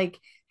looking like,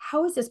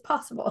 how is this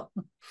possible?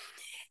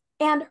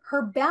 And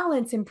her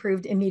balance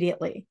improved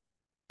immediately.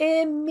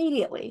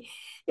 Immediately.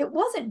 It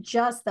wasn't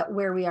just that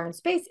where we are in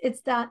space,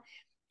 it's that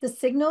the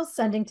signals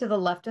sending to the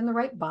left and the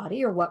right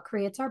body, or what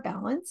creates our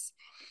balance,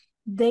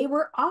 they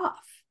were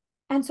off.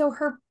 And so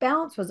her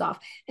balance was off.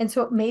 And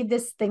so it made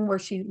this thing where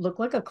she looked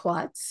like a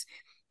klutz,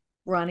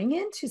 running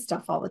into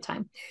stuff all the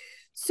time.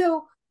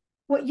 So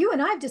what you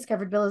and I've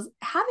discovered, Bill, is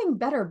having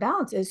better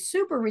balance is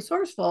super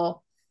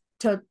resourceful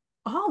to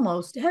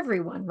almost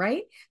everyone,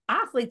 right?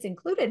 Athletes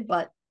included,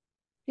 but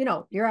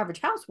your average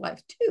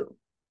housewife too.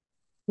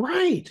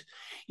 Right.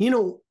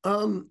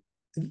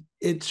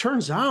 It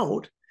turns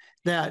out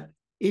that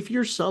if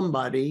you're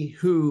somebody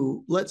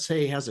who, let's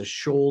say, has a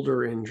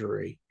shoulder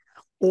injury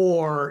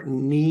or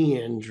knee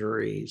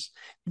injuries,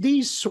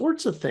 these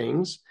sorts of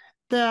things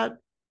that,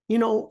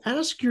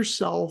 ask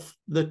yourself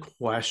the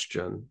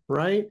question,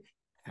 right?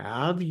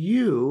 Have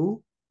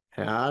you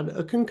had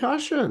a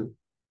concussion?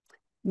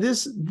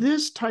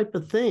 This type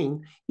of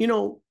thing,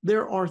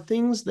 there are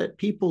things that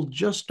people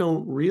just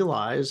don't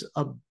realize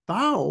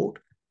about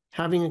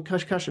having a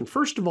concussion.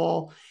 First of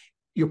all,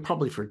 you'll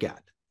probably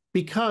forget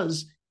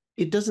because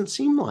it doesn't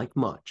seem like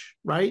much,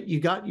 right? You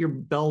got your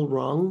bell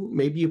rung.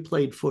 Maybe you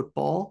played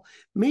football.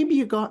 Maybe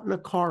you got in a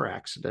car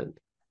accident.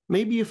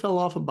 Maybe you fell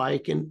off a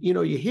bike and,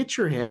 you hit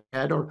your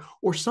head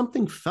or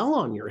something fell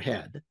on your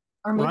head,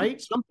 or maybe,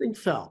 right? Something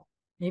fell.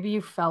 Maybe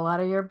you fell out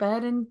of your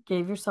bed and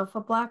gave yourself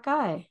a black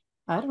eye.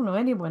 I don't know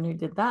anyone who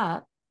did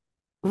that.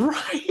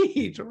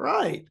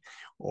 Right.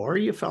 Or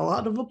you fell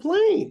out of a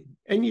plane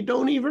and you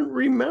don't even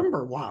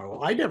remember. Wow,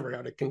 I never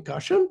had a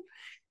concussion.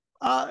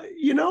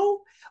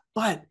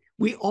 But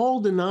we all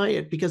deny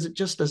it because it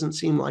just doesn't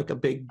seem like a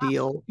big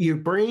deal. Your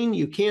brain,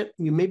 you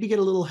maybe get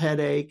a little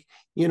headache,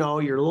 you're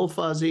a little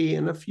fuzzy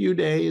in a few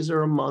days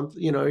or a month,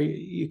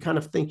 you kind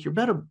of think you're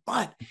better.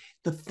 But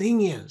the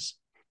thing is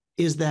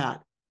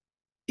that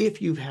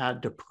if you've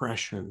had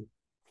depression,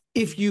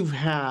 if you've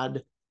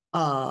had,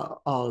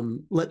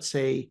 let's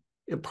say,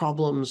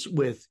 problems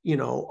with,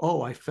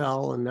 I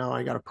fell and now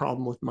I got a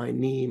problem with my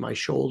knee, my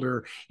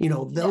shoulder,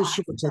 those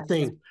sorts of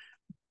things.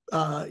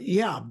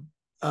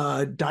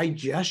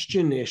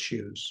 Digestion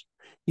issues,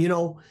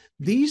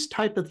 these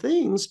type of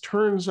things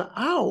turns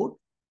out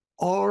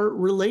are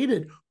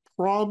related.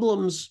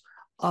 Problems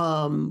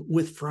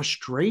with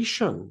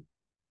frustration.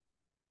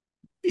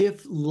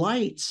 If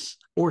lights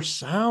or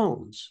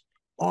sounds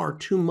are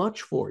too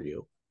much for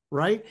you,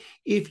 right?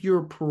 If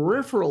you're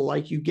peripheral,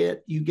 like you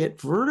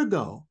get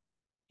vertigo,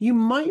 you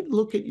might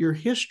look at your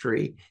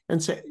history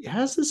and say,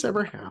 has this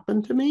ever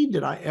happened to me?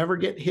 Did I ever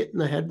get hit in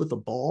the head with a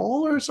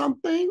ball or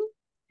something?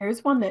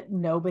 Here's one that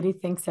nobody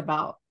thinks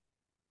about: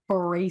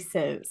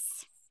 braces.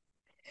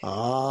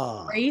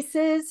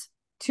 Braces,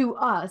 to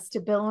us,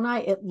 to Bill and I,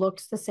 it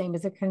looks the same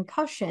as a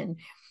concussion.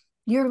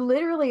 You're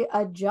literally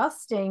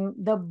adjusting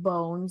the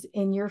bones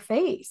in your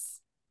face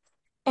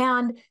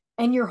and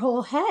your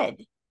whole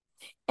head.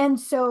 And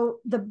so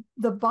the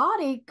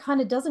body kind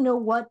of doesn't know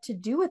what to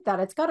do with that.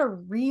 It's got to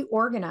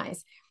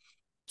reorganize.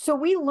 So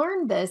we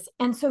learned this.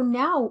 And so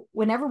now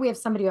whenever we have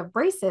somebody who have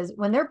braces,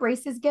 when their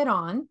braces get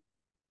on,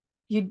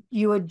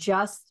 you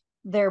adjust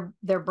their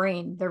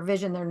brain, their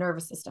vision, their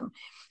nervous system.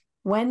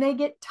 When they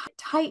get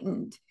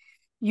tightened,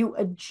 you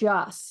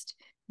adjust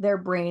their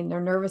brain,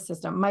 their nervous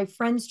system. My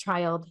friend's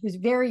child, who's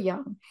very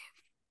young,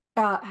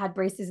 had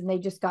braces and they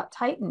just got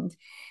tightened.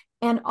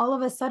 And all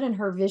of a sudden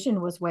her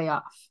vision was way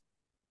off.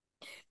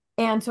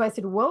 And so I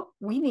said, well,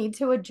 we need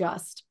to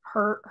adjust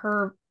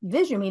her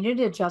vision. We need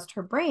to adjust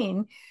her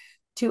brain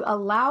to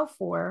allow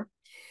for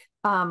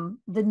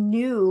the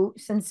new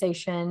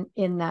sensation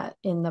in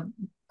the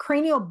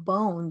cranial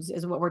bones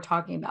is what we're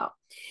talking about.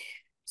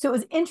 So it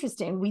was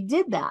interesting. We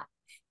did that.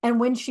 And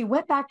when she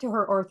went back to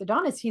her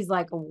orthodontist, he's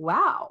like,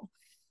 wow,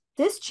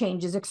 this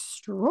change is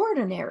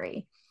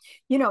extraordinary.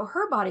 You know,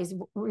 her body's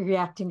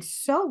reacting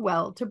so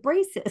well to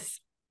braces.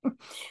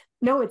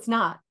 No, it's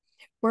not.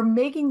 We're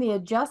making the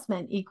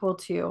adjustment equal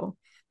to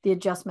the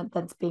adjustment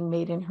that's being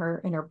made in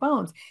her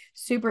bones.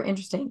 Super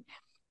interesting.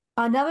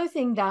 Another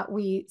thing that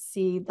we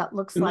see that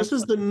looks and like this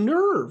is the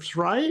nerves,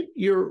 right?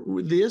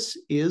 This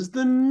is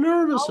the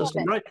nervous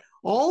system, right?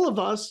 All of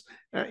us,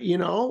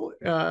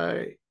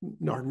 our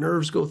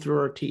nerves go through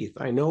our teeth.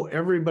 I know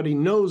everybody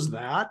knows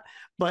that,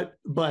 but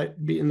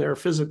in their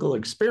physical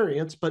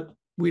experience, but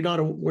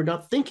we're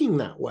not thinking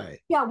that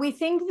way. Yeah, we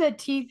think the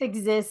teeth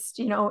exist,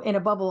 in a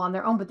bubble on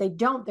their own, but they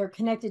don't. They're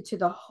connected to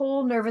the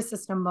whole nervous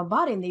system of the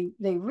body, and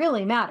they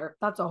really matter.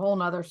 That's a whole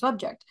nother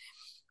subject.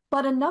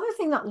 But another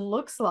thing that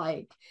looks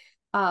like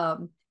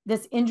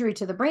this injury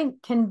to the brain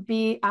can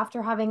be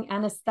after having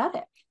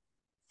anesthetic,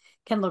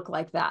 can look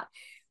like that.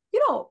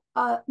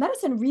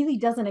 Medicine really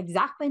doesn't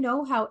exactly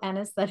know how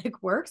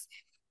anesthetic works,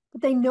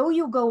 but they know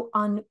you go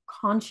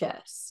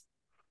unconscious.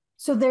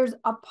 So there's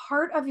a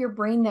part of your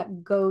brain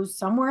that goes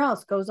somewhere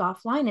else, goes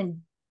offline and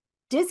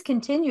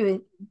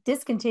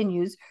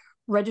discontinues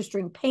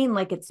registering pain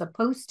like it's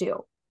supposed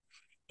to.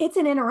 It's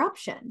an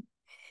interruption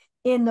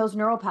in those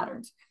neural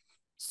patterns.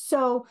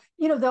 So,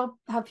 they'll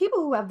have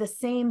people who have the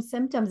same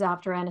symptoms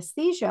after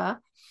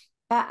anesthesia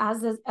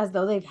as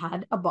though they've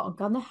had a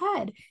bonk on the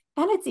head.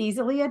 And it's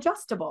easily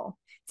adjustable.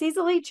 It's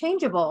easily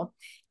changeable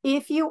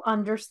if you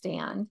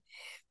understand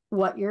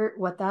what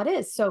that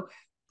is. So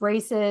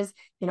braces,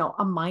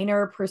 a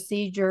minor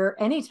procedure,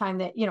 anytime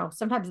that,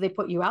 sometimes they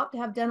put you out to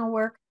have dental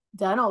work,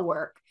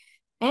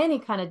 any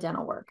kind of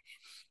dental work,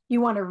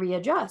 you want to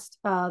readjust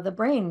the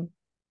brain.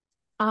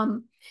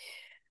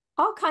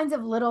 All kinds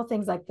of little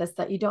things like this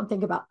that you don't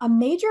think about. A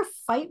major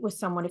fight with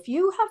someone, if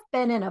you have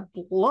been in a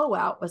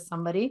blowout with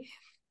somebody,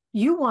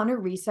 you want to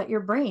reset your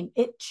brain.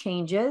 It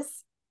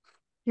changes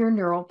your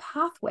neural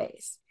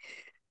pathways.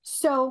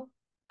 So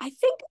I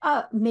think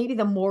maybe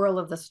the moral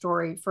of the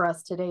story for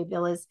us today,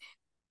 Bill, is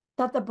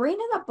that the brain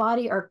and the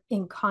body are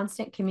in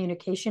constant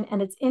communication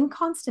and it's in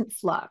constant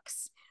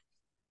flux.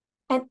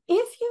 And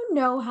if you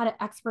know how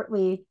to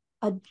expertly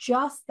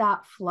adjust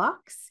that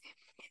flux,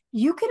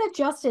 you can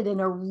adjust it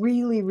in a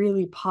really,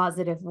 really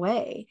positive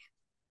way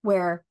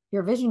where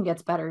your vision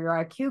gets better, your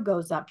IQ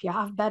goes up, you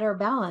have better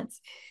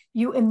balance,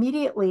 you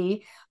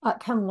immediately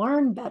can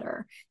learn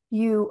better,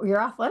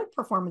 your athletic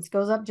performance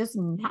goes up just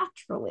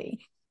naturally,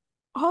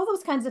 all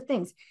those kinds of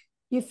things.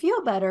 You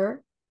feel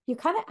better, you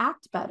kind of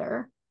act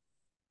better,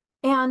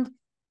 and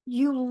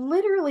you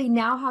literally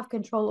now have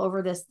control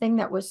over this thing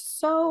that was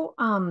so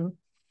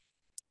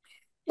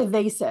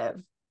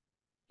evasive,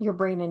 your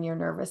brain and your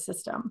nervous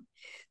system.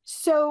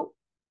 So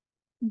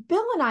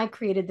Bill and I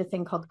created the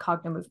thing called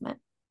Cognomovement.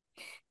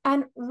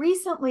 And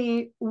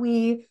recently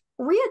we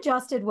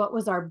readjusted what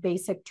was our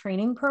basic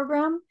training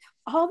program,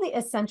 all the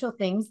essential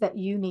things that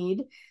you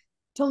need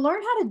to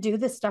learn how to do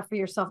this stuff for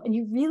yourself. And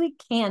you really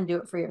can do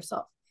it for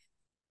yourself.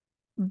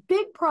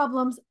 Big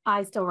problems,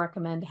 I still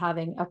recommend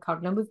having a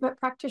Cognomovement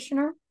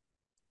practitioner.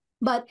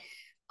 But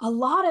a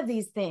lot of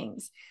these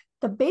things,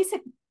 the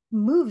basic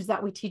moves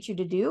that we teach you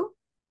to do,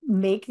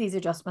 make these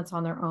adjustments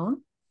on their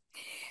own.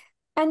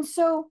 And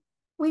so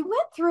we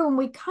went through and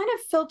we kind of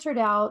filtered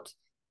out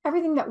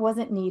everything that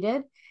wasn't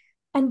needed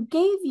and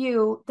gave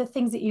you the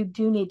things that you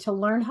do need to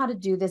learn how to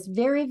do this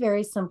very,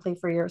 very simply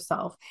for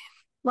yourself,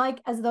 like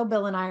as though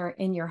Bill and I are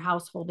in your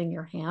house holding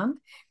your hand.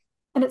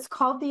 And it's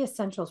called the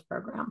Essentials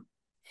Program.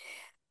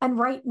 And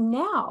right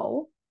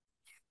now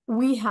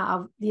we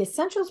have the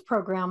Essentials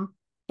Program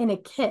in a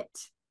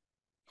kit.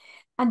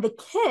 And the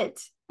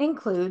kit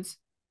includes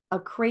a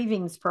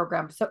cravings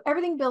program. So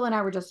everything Bill and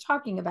I were just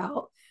talking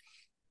about,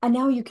 and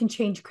now you can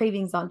change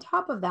cravings on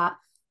top of that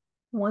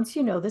once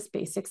you know this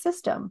basic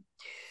system.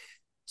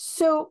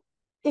 So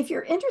if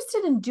you're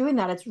interested in doing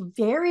that, it's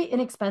very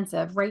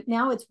inexpensive. Right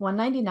now it's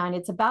 $199.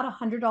 It's about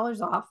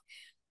 $100 off.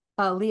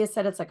 Leah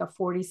said it's like a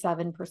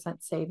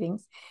 47%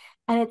 savings.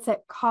 And it's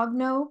at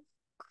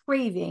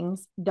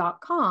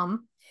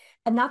cognocravings.com.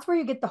 And that's where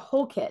you get the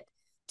whole kit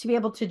to be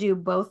able to do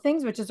both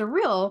things, which is a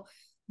real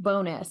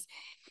bonus.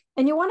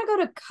 And you want to go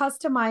to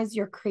customize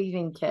your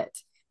craving kit.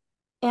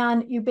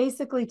 And you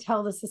basically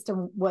tell the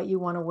system what you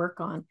want to work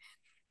on.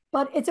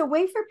 But it's a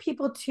way for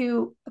people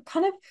to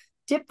kind of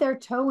dip their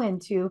toe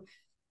into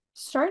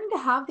starting to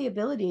have the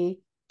ability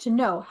to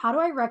know, how do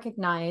I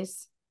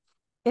recognize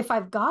if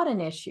I've got an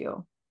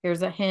issue?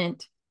 Here's a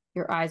hint.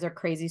 your eyes are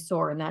crazy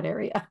sore in that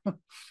area.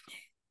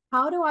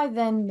 How do I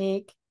then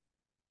make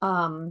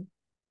a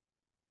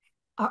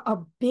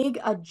big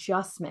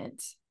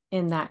adjustment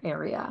in that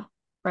area,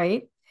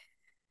 right?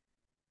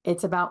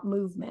 It's about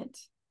movement.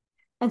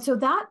 And so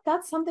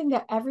that's something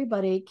that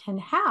everybody can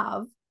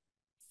have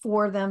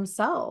for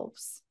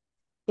themselves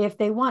if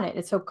they want it.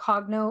 It's so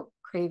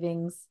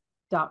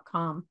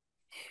cognocravings.com.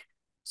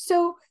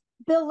 So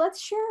Bill,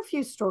 let's share a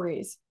few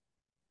stories.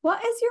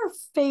 What is your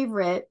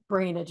favorite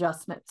brain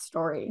adjustment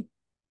story?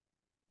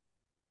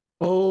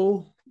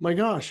 Oh my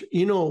gosh.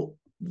 It's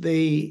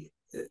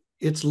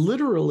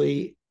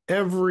literally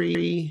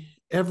every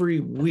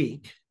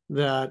week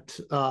that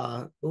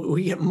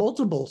we get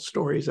multiple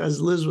stories,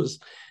 as Liz was,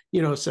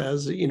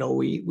 says,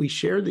 we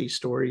share these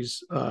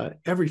stories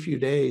every few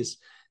days.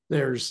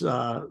 There's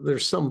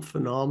some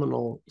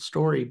phenomenal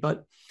story,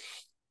 but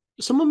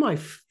some of my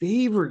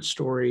favorite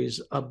stories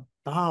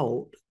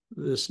about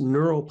this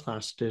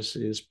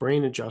neuroplasticity, this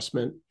brain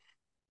adjustment,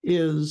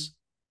 is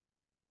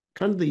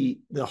kind of the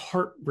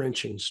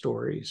heart-wrenching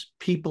stories.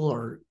 People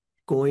are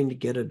going to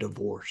get a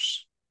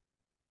divorce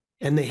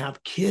and they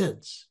have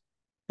kids.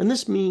 And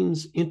this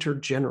means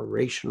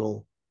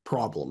intergenerational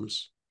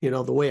problems,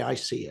 the way I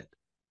see it.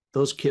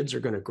 Those kids are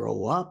going to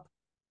grow up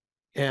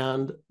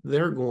and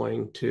they're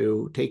going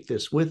to take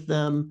this with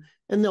them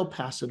and they'll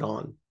pass it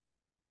on.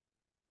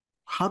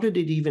 How did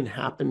it even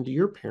happen to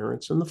your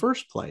parents in the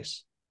first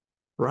place,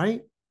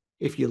 right?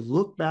 If you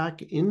look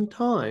back in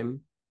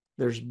time,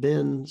 there's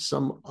been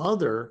some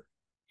other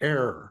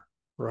error,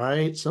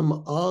 right?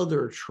 Some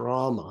other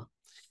trauma.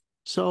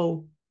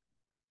 So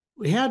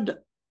we had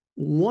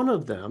one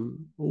of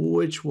them,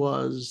 which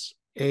was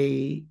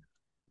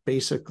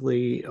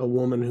basically a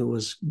woman who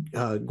was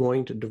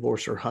going to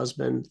divorce her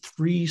husband,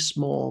 3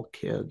 small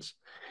kids,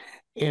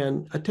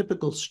 and a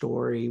typical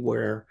story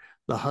where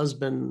the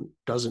husband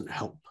doesn't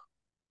help.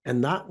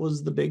 And that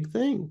was the big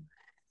thing.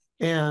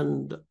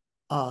 And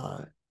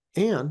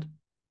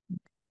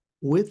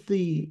with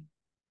the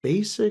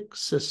basic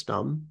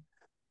system,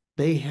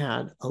 they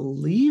had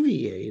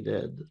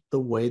alleviated the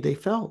way they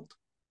felt.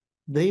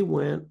 They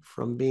went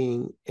from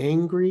being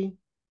angry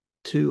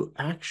to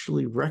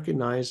actually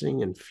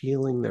recognizing and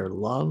feeling their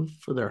love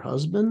for their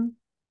husband,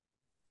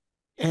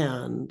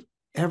 and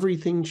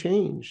everything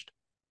changed.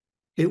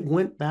 It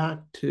went back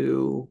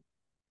to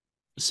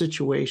a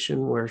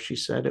situation where she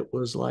said it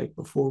was like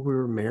before we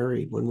were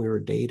married, when we were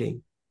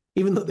dating,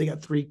 even though they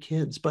got 3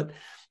 kids. But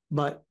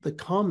the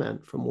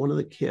comment from one of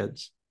the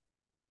kids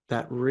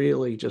that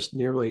really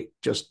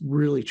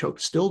really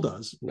choked, still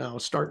does now,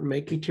 starting to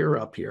make me tear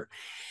up here.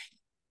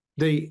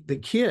 The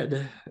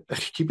kid,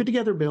 keep it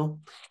together, Bill.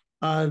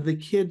 The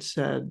kid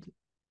said,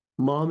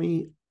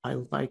 "Mommy, I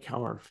like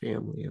how our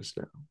family is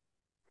now."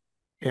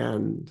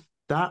 And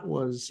that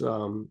was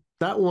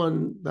that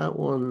one.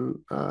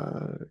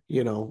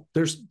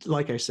 There's,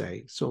 like I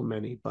say, so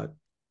many, but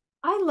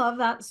I love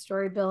that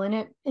story, Bill, and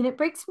it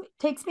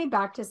takes me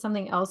back to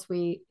something else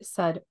we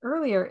said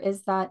earlier,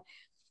 is that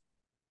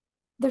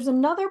there's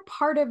another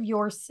part of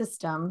your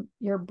system,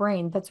 your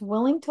brain, that's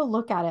willing to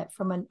look at it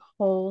from a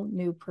whole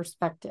new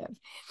perspective.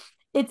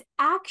 It's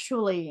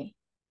actually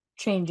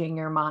changing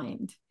your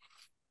mind.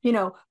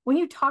 When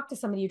you talk to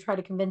somebody, you try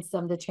to convince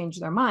them to change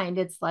their mind.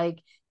 It's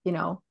like,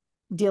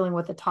 dealing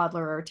with a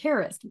toddler or a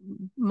terrorist.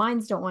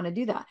 Minds don't want to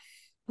do that.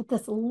 But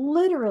this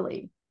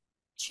literally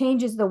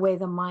changes the way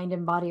the mind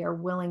and body are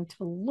willing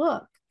to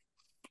look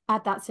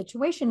at that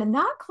situation. And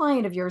that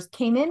client of yours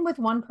came in with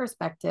one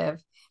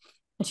perspective,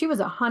 and she was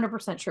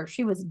 100% sure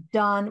she was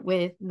done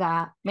with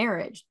that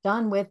marriage,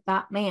 done with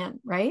that man,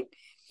 right?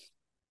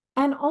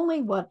 And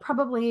only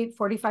probably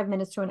 45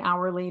 minutes to an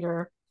hour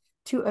later,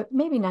 to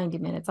maybe 90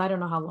 minutes. I don't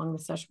know how long the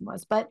session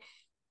was, but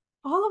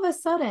all of a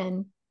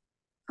sudden,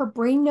 her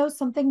brain knows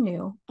something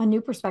new, a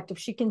new perspective.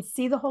 She can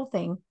see the whole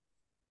thing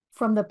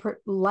from the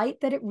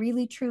light that it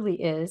really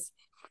truly is.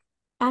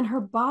 And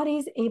her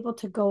body's able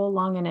to go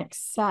along and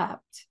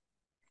accept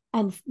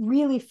and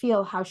really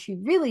feel how she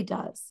really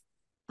does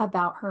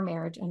about her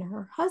marriage and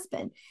her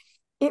husband.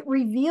 It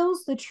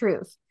reveals the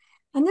truth.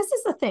 And this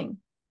is the thing.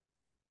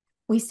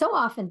 We so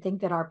often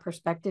think that our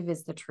perspective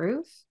is the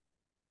truth.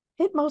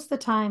 It most of the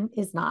time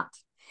is not.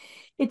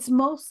 It's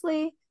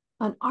mostly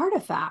an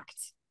artifact,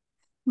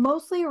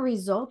 mostly a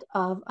result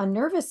of a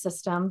nervous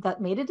system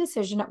that made a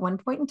decision at one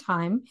point in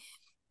time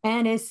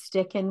and is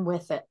sticking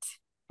with it,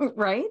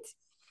 right?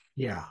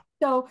 Yeah.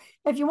 So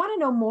if you want to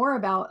know more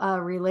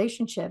about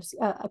relationships,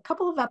 a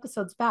couple of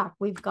episodes back,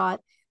 we've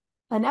got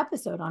an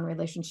episode on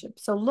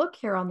relationships. So look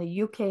here on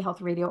the UK Health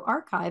Radio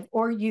archive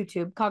or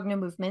YouTube,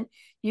 Cognomovement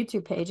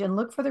YouTube page, and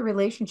look for the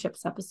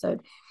relationships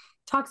episode.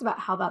 Talks about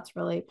how that's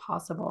really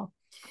possible.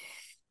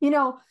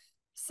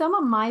 Some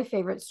of my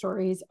favorite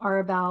stories are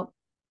about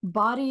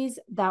bodies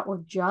that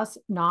were just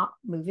not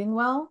moving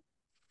well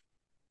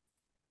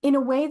in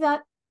a way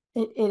that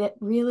it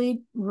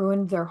really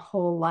ruined their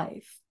whole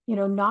life.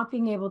 Not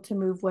being able to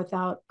move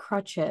without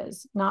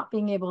crutches, not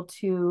being able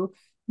to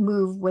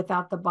move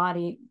without the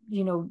body,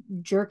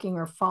 jerking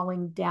or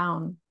falling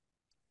down.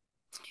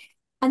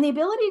 And the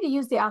ability to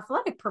use the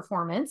athletic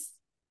performance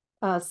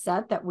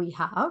set that we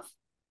have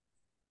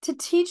to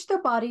teach the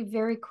body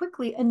very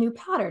quickly a new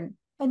pattern,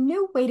 a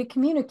new way to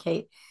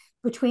communicate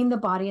between the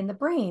body and the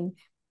brain,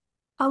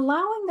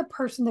 allowing the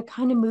person the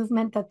kind of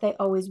movement that they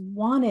always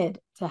wanted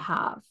to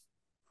have.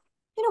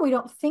 You know, we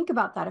don't think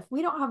about that. If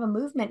we don't have a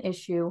movement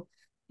issue,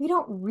 we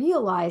don't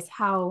realize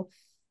how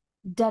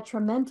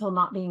detrimental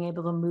not being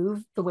able to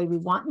move the way we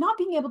want, not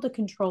being able to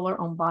control our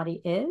own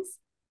body is.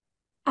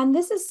 And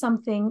this is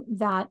something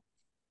that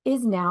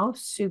is now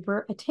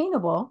super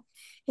attainable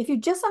if you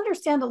just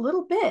understand a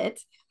little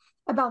bit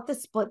about the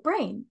split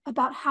brain,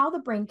 about how the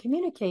brain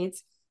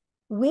communicates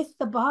with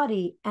the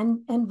body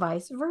and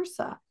vice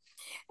versa.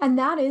 And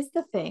that is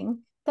the thing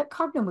that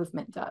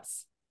Cognomovement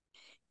does.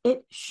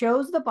 It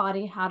shows the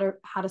body how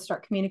to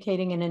start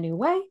communicating in a new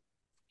way.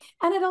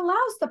 And it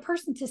allows the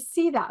person to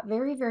see that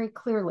very, very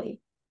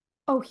clearly.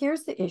 Oh,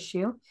 here's the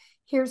issue.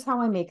 Here's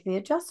how I make the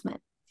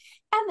adjustment.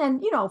 And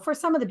then, you know, for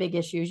some of the big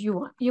issues, you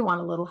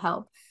want a little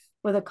help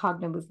with a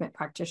Cognomovement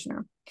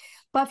practitioner.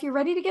 But if you're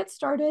ready to get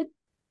started,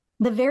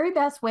 the very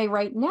best way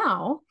right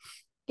now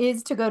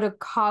is to go to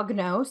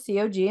Cogno,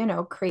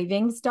 C-O-G-N-O,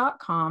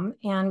 cravings.com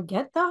and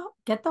get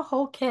the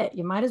whole kit.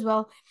 You might as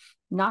well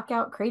knock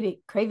out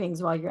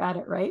cravings while you're at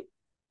it, right?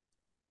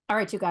 All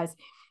right, you guys,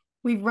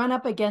 we've run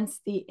up against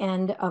the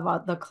end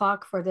of the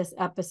clock for this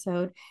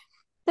episode.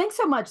 Thanks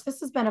so much. This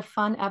has been a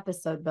fun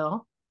episode,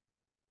 Bill.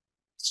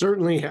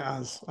 Certainly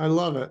has. I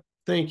love it.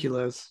 Thank you,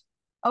 Liz.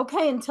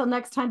 Okay, until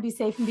next time, be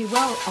safe and be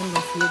well, and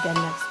we'll see you again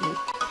next week.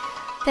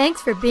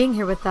 Thanks for being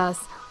here with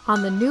us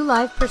on the New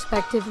Life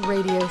Perspective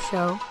radio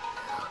show.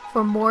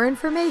 For more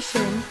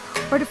information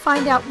or to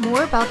find out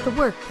more about the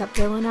work that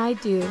Bill and I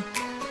do,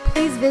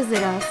 please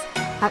visit us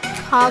at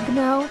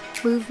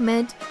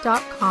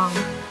cognomovement.com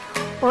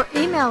or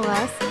email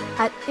us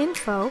at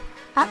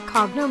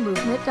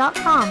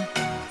info@cognomovement.com.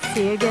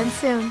 See you again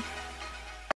soon.